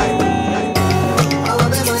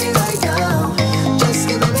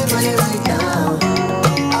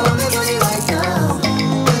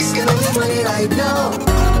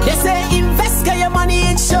 They say invest, get your money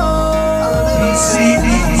in show.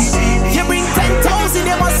 You bring 10,000,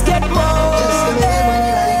 you must get more.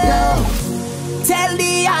 Tell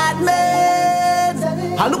the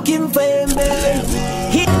admin I'm looking for him.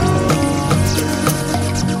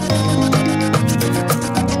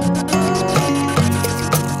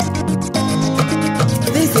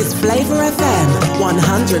 This is Flava FM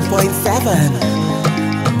 100.7.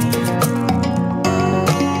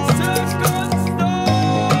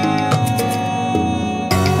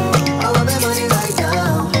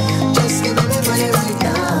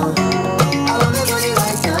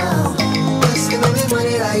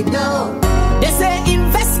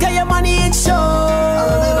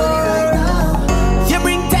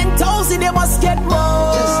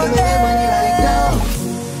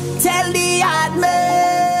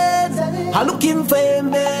 I'm looking for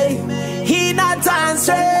me. He not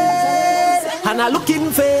answering, and I'm looking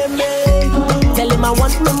for me. Tell him I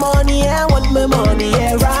want my money, I want my money,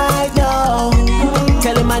 yeah, right now.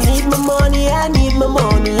 Tell him I need my money, I need my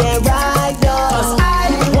money, yeah, right now. 'Cause I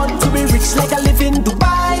want to be rich like I live in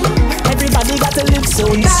Dubai. Everybody got to live so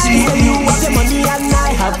nice. So you have your money and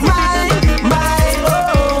I have mine.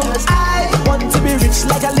 Oh, I want to be rich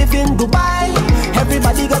like I live in Dubai.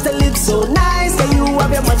 Everybody got to live so nice. So you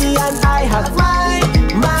have your money and I have mine.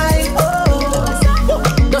 Oh,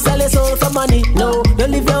 don't sell your soul for money, no.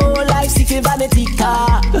 Don't live your whole life seeking vanity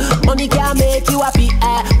car. Money can't make you happy,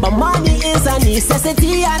 but money is a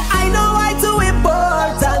necessity. And I know why too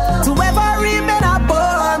important to ever remain a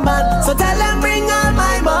poor man. So tell them bring all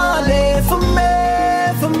my money for me,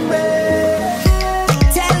 for me.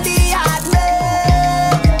 Tell the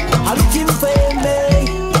admin I'm looking for me.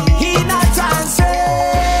 He not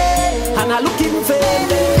answering, and I'm looking for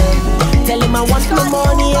me. Tell him I want my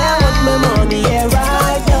money, I want my money, yeah,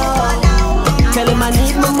 right now. Tell him I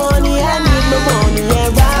need my money, I need my money, yeah,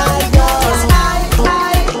 right now.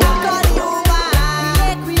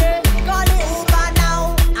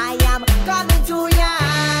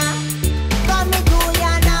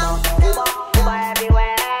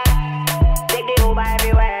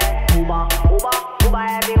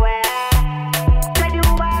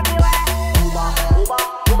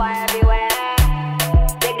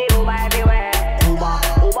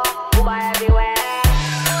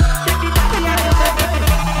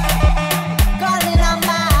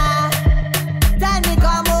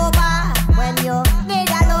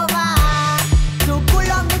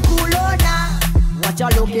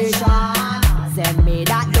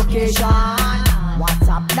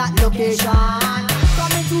 WhatsApp that location.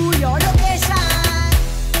 Coming to your location.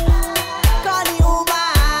 Call the Uber.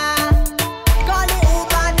 Call the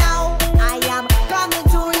Uber now. I am coming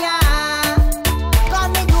to ya.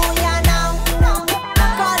 Coming to ya now.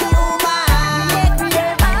 Call the Uber.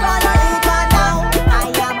 Call the Uber now. I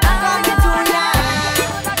am coming to ya.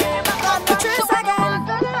 Come to Tris again.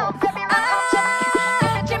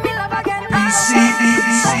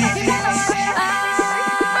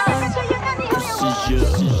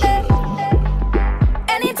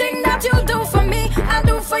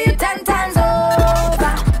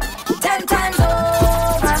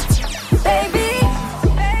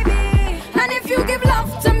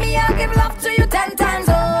 love to me, I'll give love to you 10 times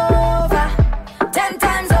over. 10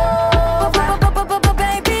 times over.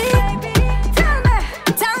 Baby,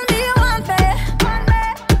 tell me you want me.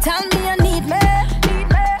 Tell me you need me.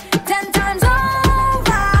 10 times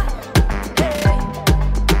over.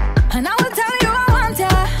 And I will tell you I want ya.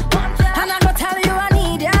 And I will tell you I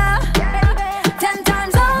need ya. 10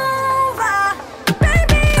 times over.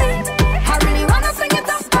 Baby, I really wanna sing it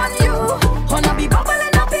up on you. Wanna be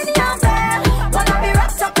bubbling up in your bed. Wanna be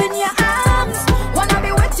wrapped up in your arms. Wanna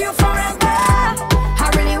be with you forever. I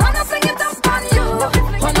really wanna sing it up on you.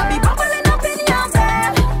 Wanna be bubbling up in your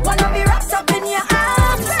bed. Wanna be wrapped up in your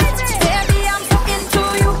arms. Baby, I'm so into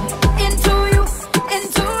you, into you,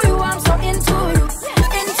 into you. I'm so into you,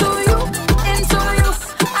 into you, into you.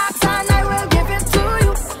 Ask and I will give it to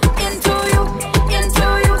you. Into you, into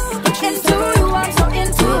you, into you. I'm so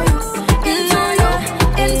into you, into you,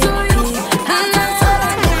 into you. And that's all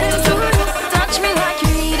I need to do. Touch me like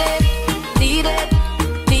you need it, need it,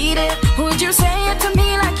 need it. Would you say it to me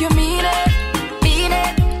like you mean it, mean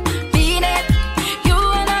it, mean it? You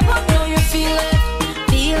and I both know you feel it,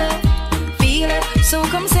 feel it, feel it. So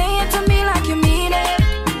come say it to me like you mean it.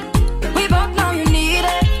 We both know you need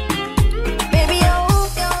it, baby.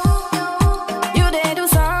 You did do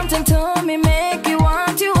something to me, make you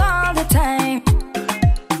want you all the time.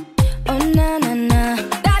 Oh na na na,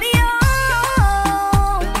 daddy,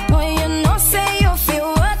 boy, you know say you feel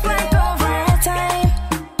worth like overtime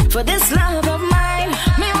for this love of mine.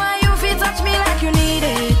 Me why you feel touch me like you need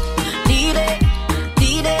it, need it,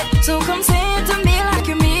 need it. So come say it to me like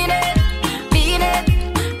you mean it, mean it,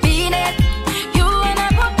 mean it. You and I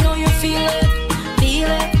both know you feel it, feel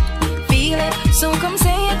it, feel it. So come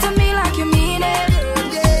say it to me like you mean it.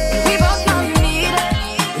 We both know you need it.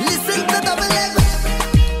 Listen to double M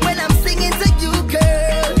when I'm singing to you,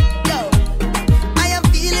 girl. Yo, I am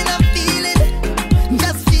feeling,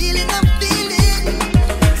 just feeling, I'm feeling.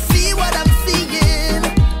 See what I'm seeing.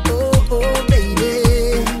 Oh, oh, baby.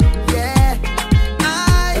 Yeah.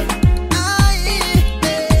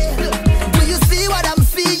 Do you see what I'm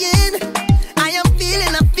seeing? I am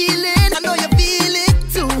feeling, I'm feeling. I know you feel it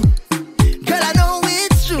too. Girl, I know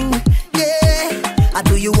it's true. Yeah.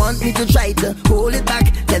 Do you want me to try to hold it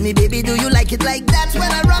back? Tell me, baby, do you like it like that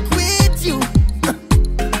when I rock with you?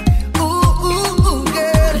 Ooh, ooh, ooh,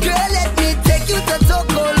 girl. Girl, let me take you to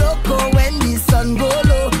Toco Loco when the sun go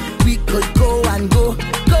low. We could go and go,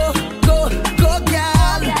 go, go, go,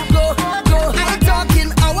 girl. Go, go. I'm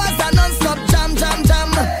talking hours and non-stop jam, jam,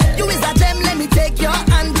 jam. You is a gem, let me take your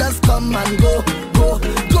hand, just come and go, go,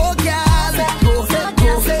 go, girl. Go, go,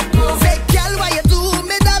 go. Say, girl, why you do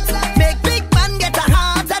me that? Make big man get a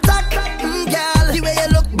heart attack. Girl, the way you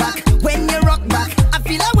look back when you rock back, I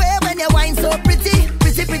feel away when you whine so pretty,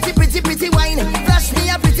 pretty, pretty, pretty, pretty wine. Flash me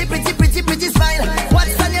a pretty, pretty, pretty, pretty smile.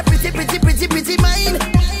 What's on your pretty, pretty, pretty, pretty mind?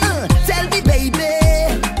 Tell me, baby,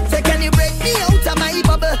 say can you break me out of my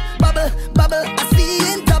bubble, bubble, bubble? I see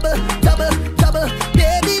in double, double, double,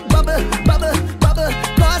 baby, bubble, bubble, bubble.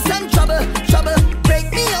 Cause some trouble, trouble.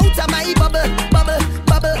 Break me out of my bubble, bubble,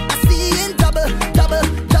 bubble. I see in double, double,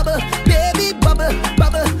 double, baby, bubble,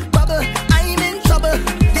 bubble, bubble. I'm in trouble.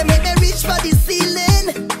 You make me reach for the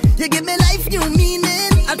ceiling. You give me life, new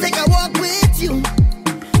meaning. I'll take a walk with you,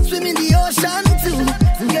 swim in the ocean too,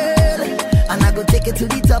 girl. And I go take you to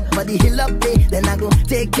the top of the hill up there. Then I go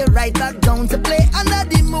take you right back down to play under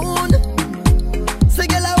the moon. So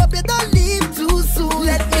girl, I hope you don't leave too soon.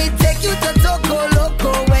 Let me take you to Toco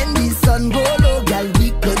Loco when the sun go low. Girl,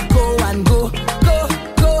 we could go and go, go,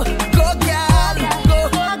 go, go, girl. Go,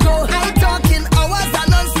 go. I'm talking hours and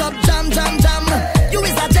non-stop jam, jam, jam. You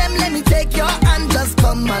is a gem, let me take your hand, just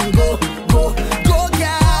come and go, go, go,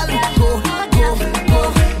 girl. Go, go, go.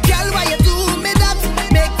 Girl, why you do me that?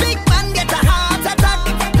 Make big man get a heart attack.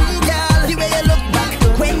 Girl, the way you look back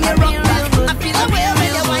when you rock back, I feel away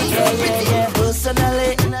when you whine so pretty.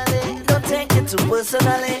 Personally, don't take it too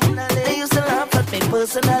personally. They used to laugh at me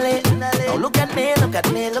personally. Now look at me, look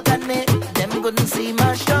at me, look at me. Them couldn't see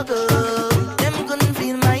my struggle. Them couldn't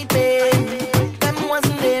feel my pain. Them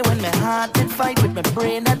wasn't there when my heart did fight with my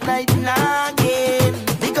brain at night and again.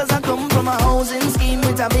 Because I come from a housing scheme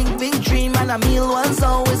with a big, big dream, and a meal was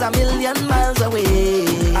always a million miles away.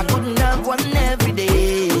 I couldn't have one every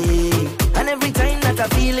day. And every time that I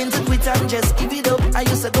feel into quit and just give it up, I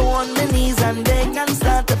used to go on my knees and beg and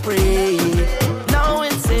start to pray. Now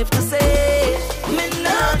it's safe to say, me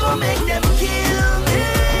not gonna make them kill me.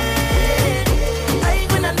 I ain't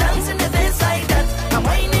gonna dance in the face like that. I'm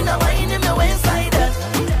whining my waist like that.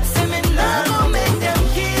 Say me not gonna make them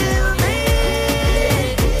kill me.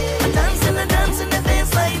 I'm dancing the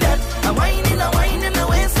face like that. I'm whining my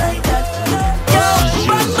waist like that. Yo,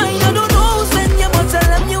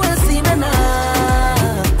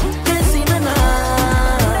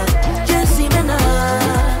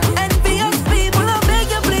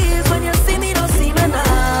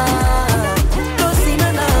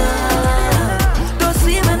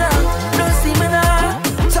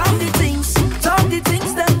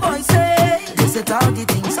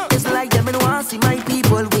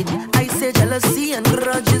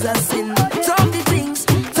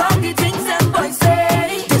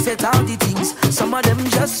 get all the things. Some of them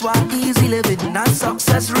just want easy living, not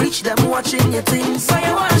success reach them watching your things. So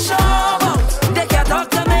you wanna show out, they can't talk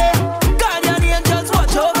to me. Guardian angels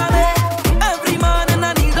watch over me. Every morning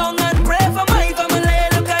I kneel down and pray for my family.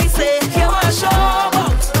 Look, I say, you wanna show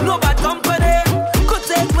out, no bad company could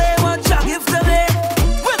take away what you give to me.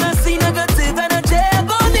 When I see negative energy, I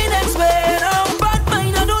go the next way. Now bad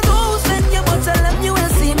mind, I don't know, send you, but tell them you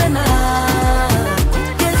will see me now.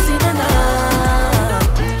 You see me now.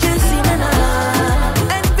 You see me now.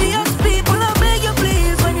 Envious people, I beg you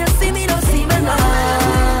please, when you see me, don't see me now.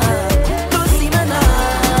 Don't see me now.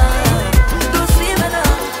 Don't see me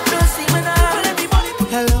now. Don't see me now. Everybody.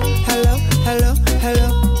 Hello, hello, hello, hello.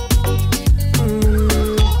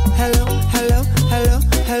 Hello, hello, hello,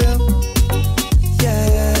 hello.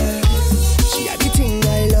 Yeah, she had the thing I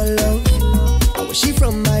love. And where she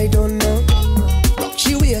from, I don't know. Rock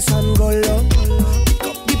she waist and go low. Pick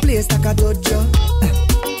up the place like a dojo.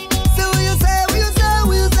 So what you say, what you say,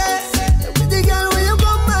 what you say? With the girl when you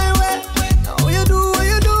come my way. Now what you do, what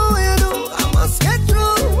you do, what you do? I must get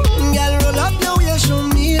through. Girl, roll up your waist, show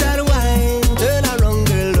me that wine. Turn around,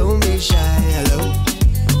 girl, don't be shy. Hello,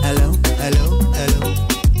 hello, hello, hello.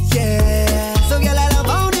 Yeah, so girl, I love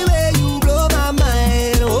how the way you blow my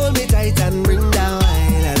mind. Hold me tight and bring that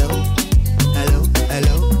wine. Hello, hello,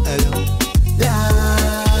 hello, hello.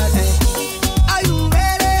 Lord, hey. Are you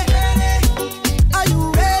ready? Are you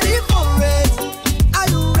ready for it? Are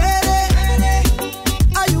you ready?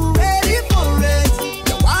 Are you ready for it?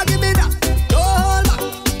 You want give me that? No hold back.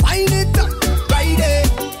 Wind it up, right there,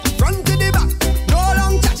 front to the back. No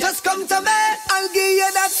long chat, just come to me. I'll give you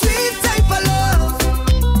that sweet type of love.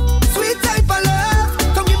 Sweet type of love.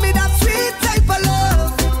 Come give me that sweet type of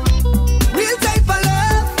love. Real type of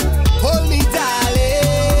love. Hold me, darling.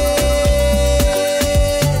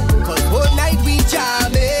 Cause whole night we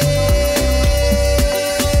jamming.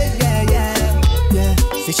 Yeah, yeah, yeah.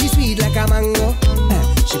 Say she sweet like a mango.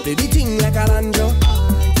 She play the thing like a banjo.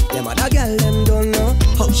 Them other girl them don't know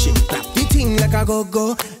how she clap the thing like a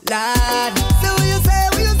go-go. Lad. So what you say,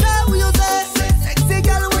 what you say, what you say? Sexy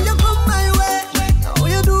girl when you come my way. Now what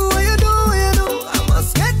you do, what you do, what you do? I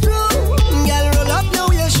must get through. Girl, roll up your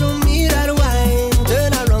waist, show me that wine.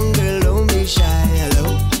 Turn around, girl, don't be shy. Hello,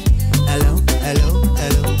 hello, hello,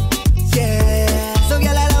 hello. Yeah. So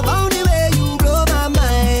girl, I love how the way you blow my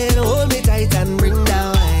mind. Hold me tight and bring that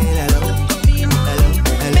wine. Hello, hello,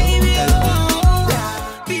 hello, hello.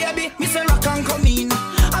 Baby, me say rock and come in.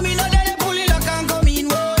 I mean, no, they pull it like and come in.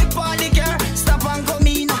 Whoa, if all the car stop and come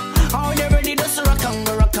in. How they ready to rock and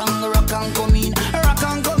go, rock and go, rock and come in, rock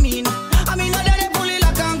and come in. I mean, no, they pull it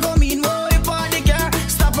like and come in. Whoa, if all the car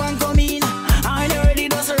stop and come in. How they ready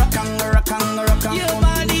to rock and go, rock and go, rock and come in. You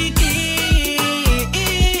are the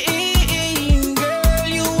king, girl,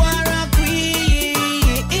 you are a queen.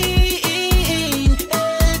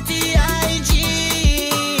 L-T-I-G.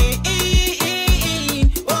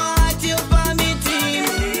 Want you for me team.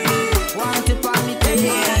 Want you for me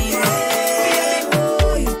team.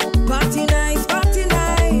 Party nice, party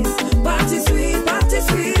nice. Party sweet, party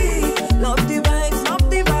sweet. Love the vibes, love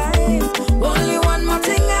the vibe. Only one more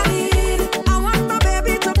thing I need. I want my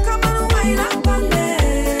baby to come and wind up on me.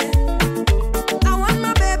 I want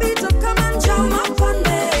my baby to come and jump up on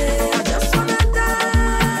me. I just wanna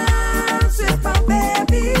dance with my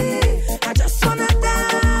baby. I just wanna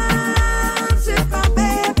dance with my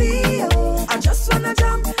baby. Oh, I just wanna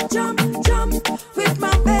jump, jump, jump with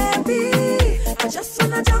my baby. I just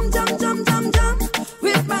wanna jump, jump, jump, jump, jump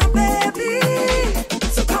with my baby.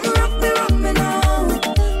 So come rock me now.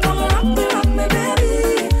 Come rock me, baby.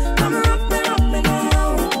 Come rock me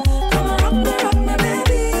now. Come rock me,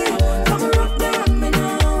 baby. Come rock me now.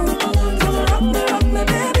 Come rock me,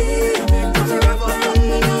 baby. Come rock me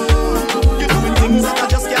now. You doing things that I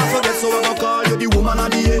just can't forget, so I gonna call you the woman of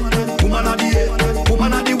the year, woman of the year,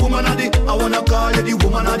 woman of the, woman of the. I wanna call you the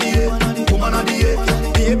woman of the year, woman of the year.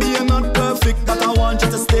 Baby, you're not perfect, but I want you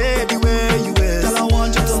to stay the way you is. Girl, I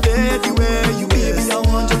want you to stay the way you is. Baby, I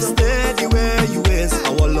want you to stay the way you is. I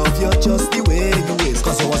will love you just the way you is.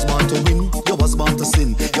 Cause you was born to win, you was born to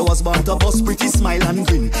sin. You was born to bust pretty smile and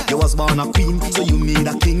grin. You was born a queen, so you need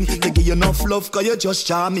a king. To give you enough love, cause you're just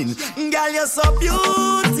charming. Girl, you're so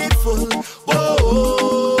beautiful.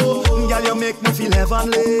 Whoa, girl, you make me feel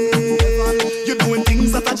heavenly. You're doing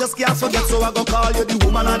things that I just can't forget, so I go call you the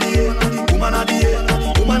woman of the year, woman of the year,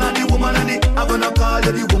 woman of the, woman of the. I'm gonna call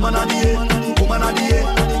you the woman of the year, woman of the year.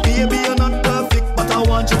 Baby, you're not perfect, but I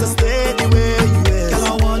want you to stay the way you is. Girl,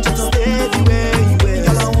 I want you to stay the way you is.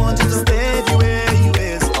 Girl, I want you to stay the way you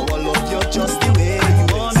is. I will love you just the way you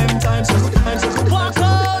is. Them times, Walk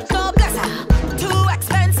out, no blesser. Too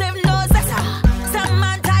expensive, no zessa. Some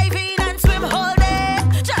man type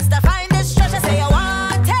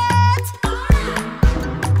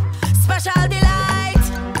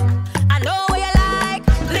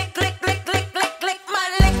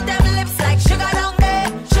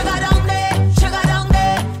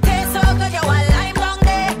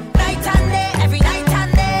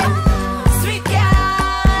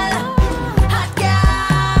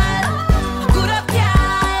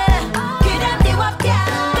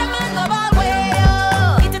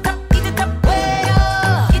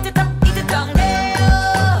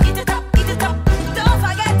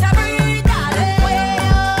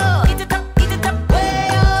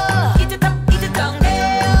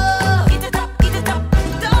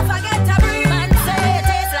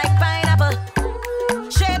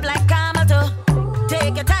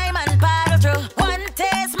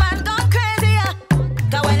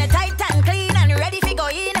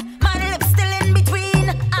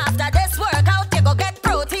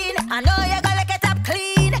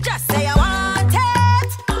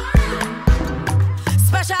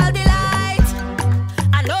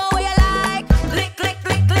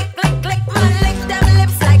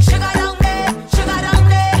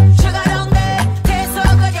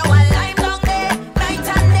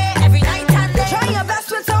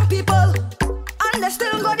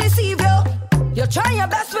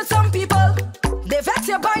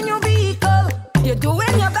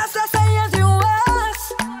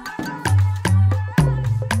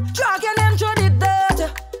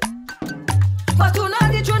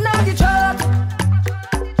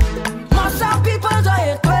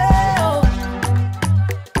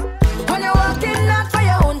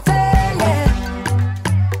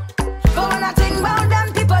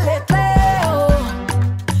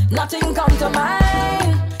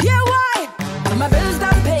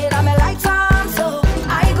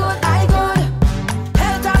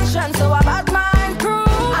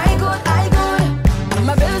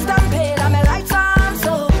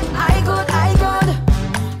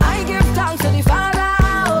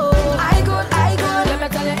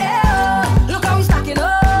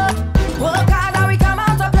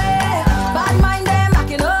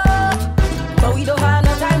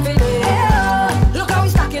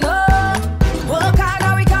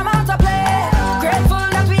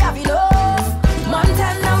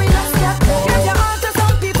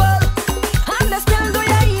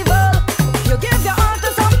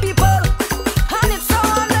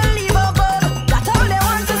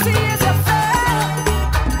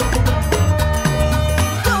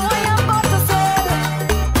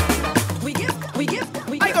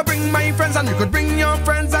And you could bring your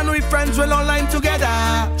friends and we friends will all line together.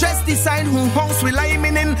 Just decide who house will I'm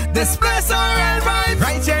in this place or vibe.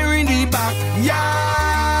 Right here in the back, yeah,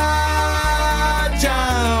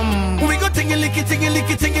 jam. We go tingy-licky,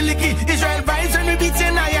 tingy-licky, tingy-licky. Israel vibes when we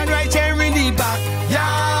beating iron right here in the back,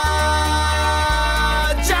 yeah,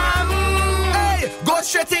 jam. Hey, go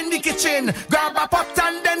straight in the kitchen, grab a pot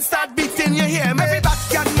and then start beating. You hear me? Every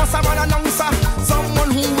backyard must have an announcer, someone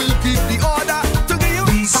who will keep the order to give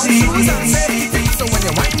you shoes and safety. So when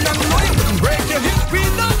you wind and roll, you can break your hip. We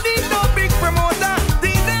don't need no big promoter.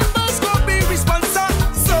 The neighbors go be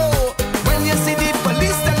responsible. So when you see the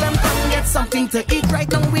police, tell them come get something to eat right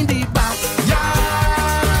now in the back. Yeah,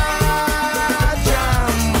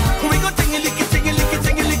 jam. We go tingy-licky, tingy-licky,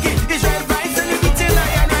 tingy-licky. Israel vibes and we beating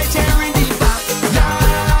iron right here in the back.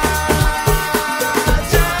 Yeah,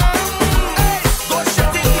 jam. Hey, go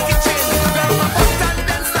straight in the kitchen, grab a pot and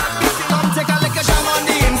then start beating. Come take a lick of jam on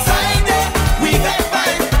the inside. We got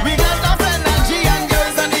vibe, we got enough energy and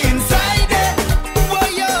girls on the inside. Boy,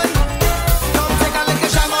 yo, come take a lick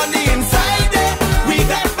of jam on the inside. We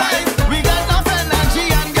got vibe, we got enough energy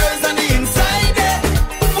and girls on the inside.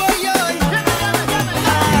 Boy, yo,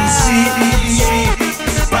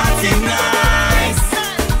 party nice.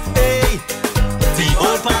 Hey, the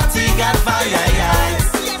old party got fire, yes.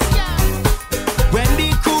 When the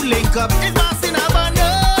crew link up, it's passing a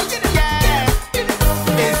bundle, yeah.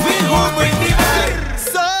 It's we who bring the vibe.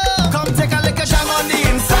 So come take a lick of jam on the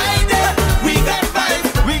inside. We got vibe,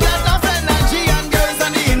 we got enough energy and girls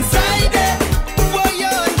on the inside. Boy,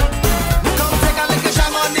 yo, come take a lick of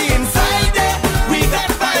jam on the inside. We got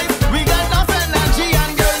vibe, we got enough energy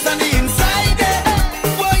and girls on the inside.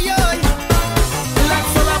 Boy, yo, let's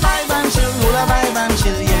full of vibe and chill, full of vibe and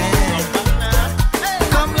chill, yeah.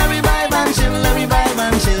 Come let me vibe and chill, let me vibe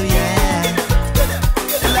and chill, yeah.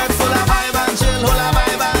 Let's full of vibe and chill, full of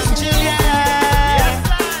vibe and chill, yeah.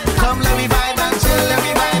 Come let me vibe and chill, let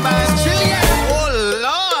me vibe and chill, yeah. Oh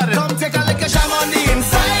Lord, come take a lick of jam on the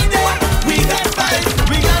inside. We got vibe,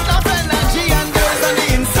 we got enough energy and girls on the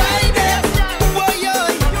inside. Boy, yo,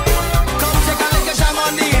 come take a lick of jam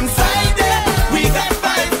on the inside. We got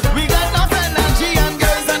vibe, we got enough energy and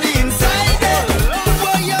girls on the inside.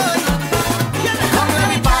 Boy, yo, come let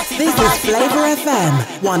me party. This is Flava FM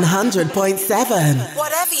 100.7.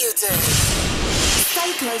 Whatever you do,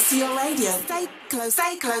 stay close to your radio.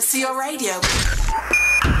 Stay close to your radio.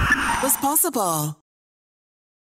 Was possible.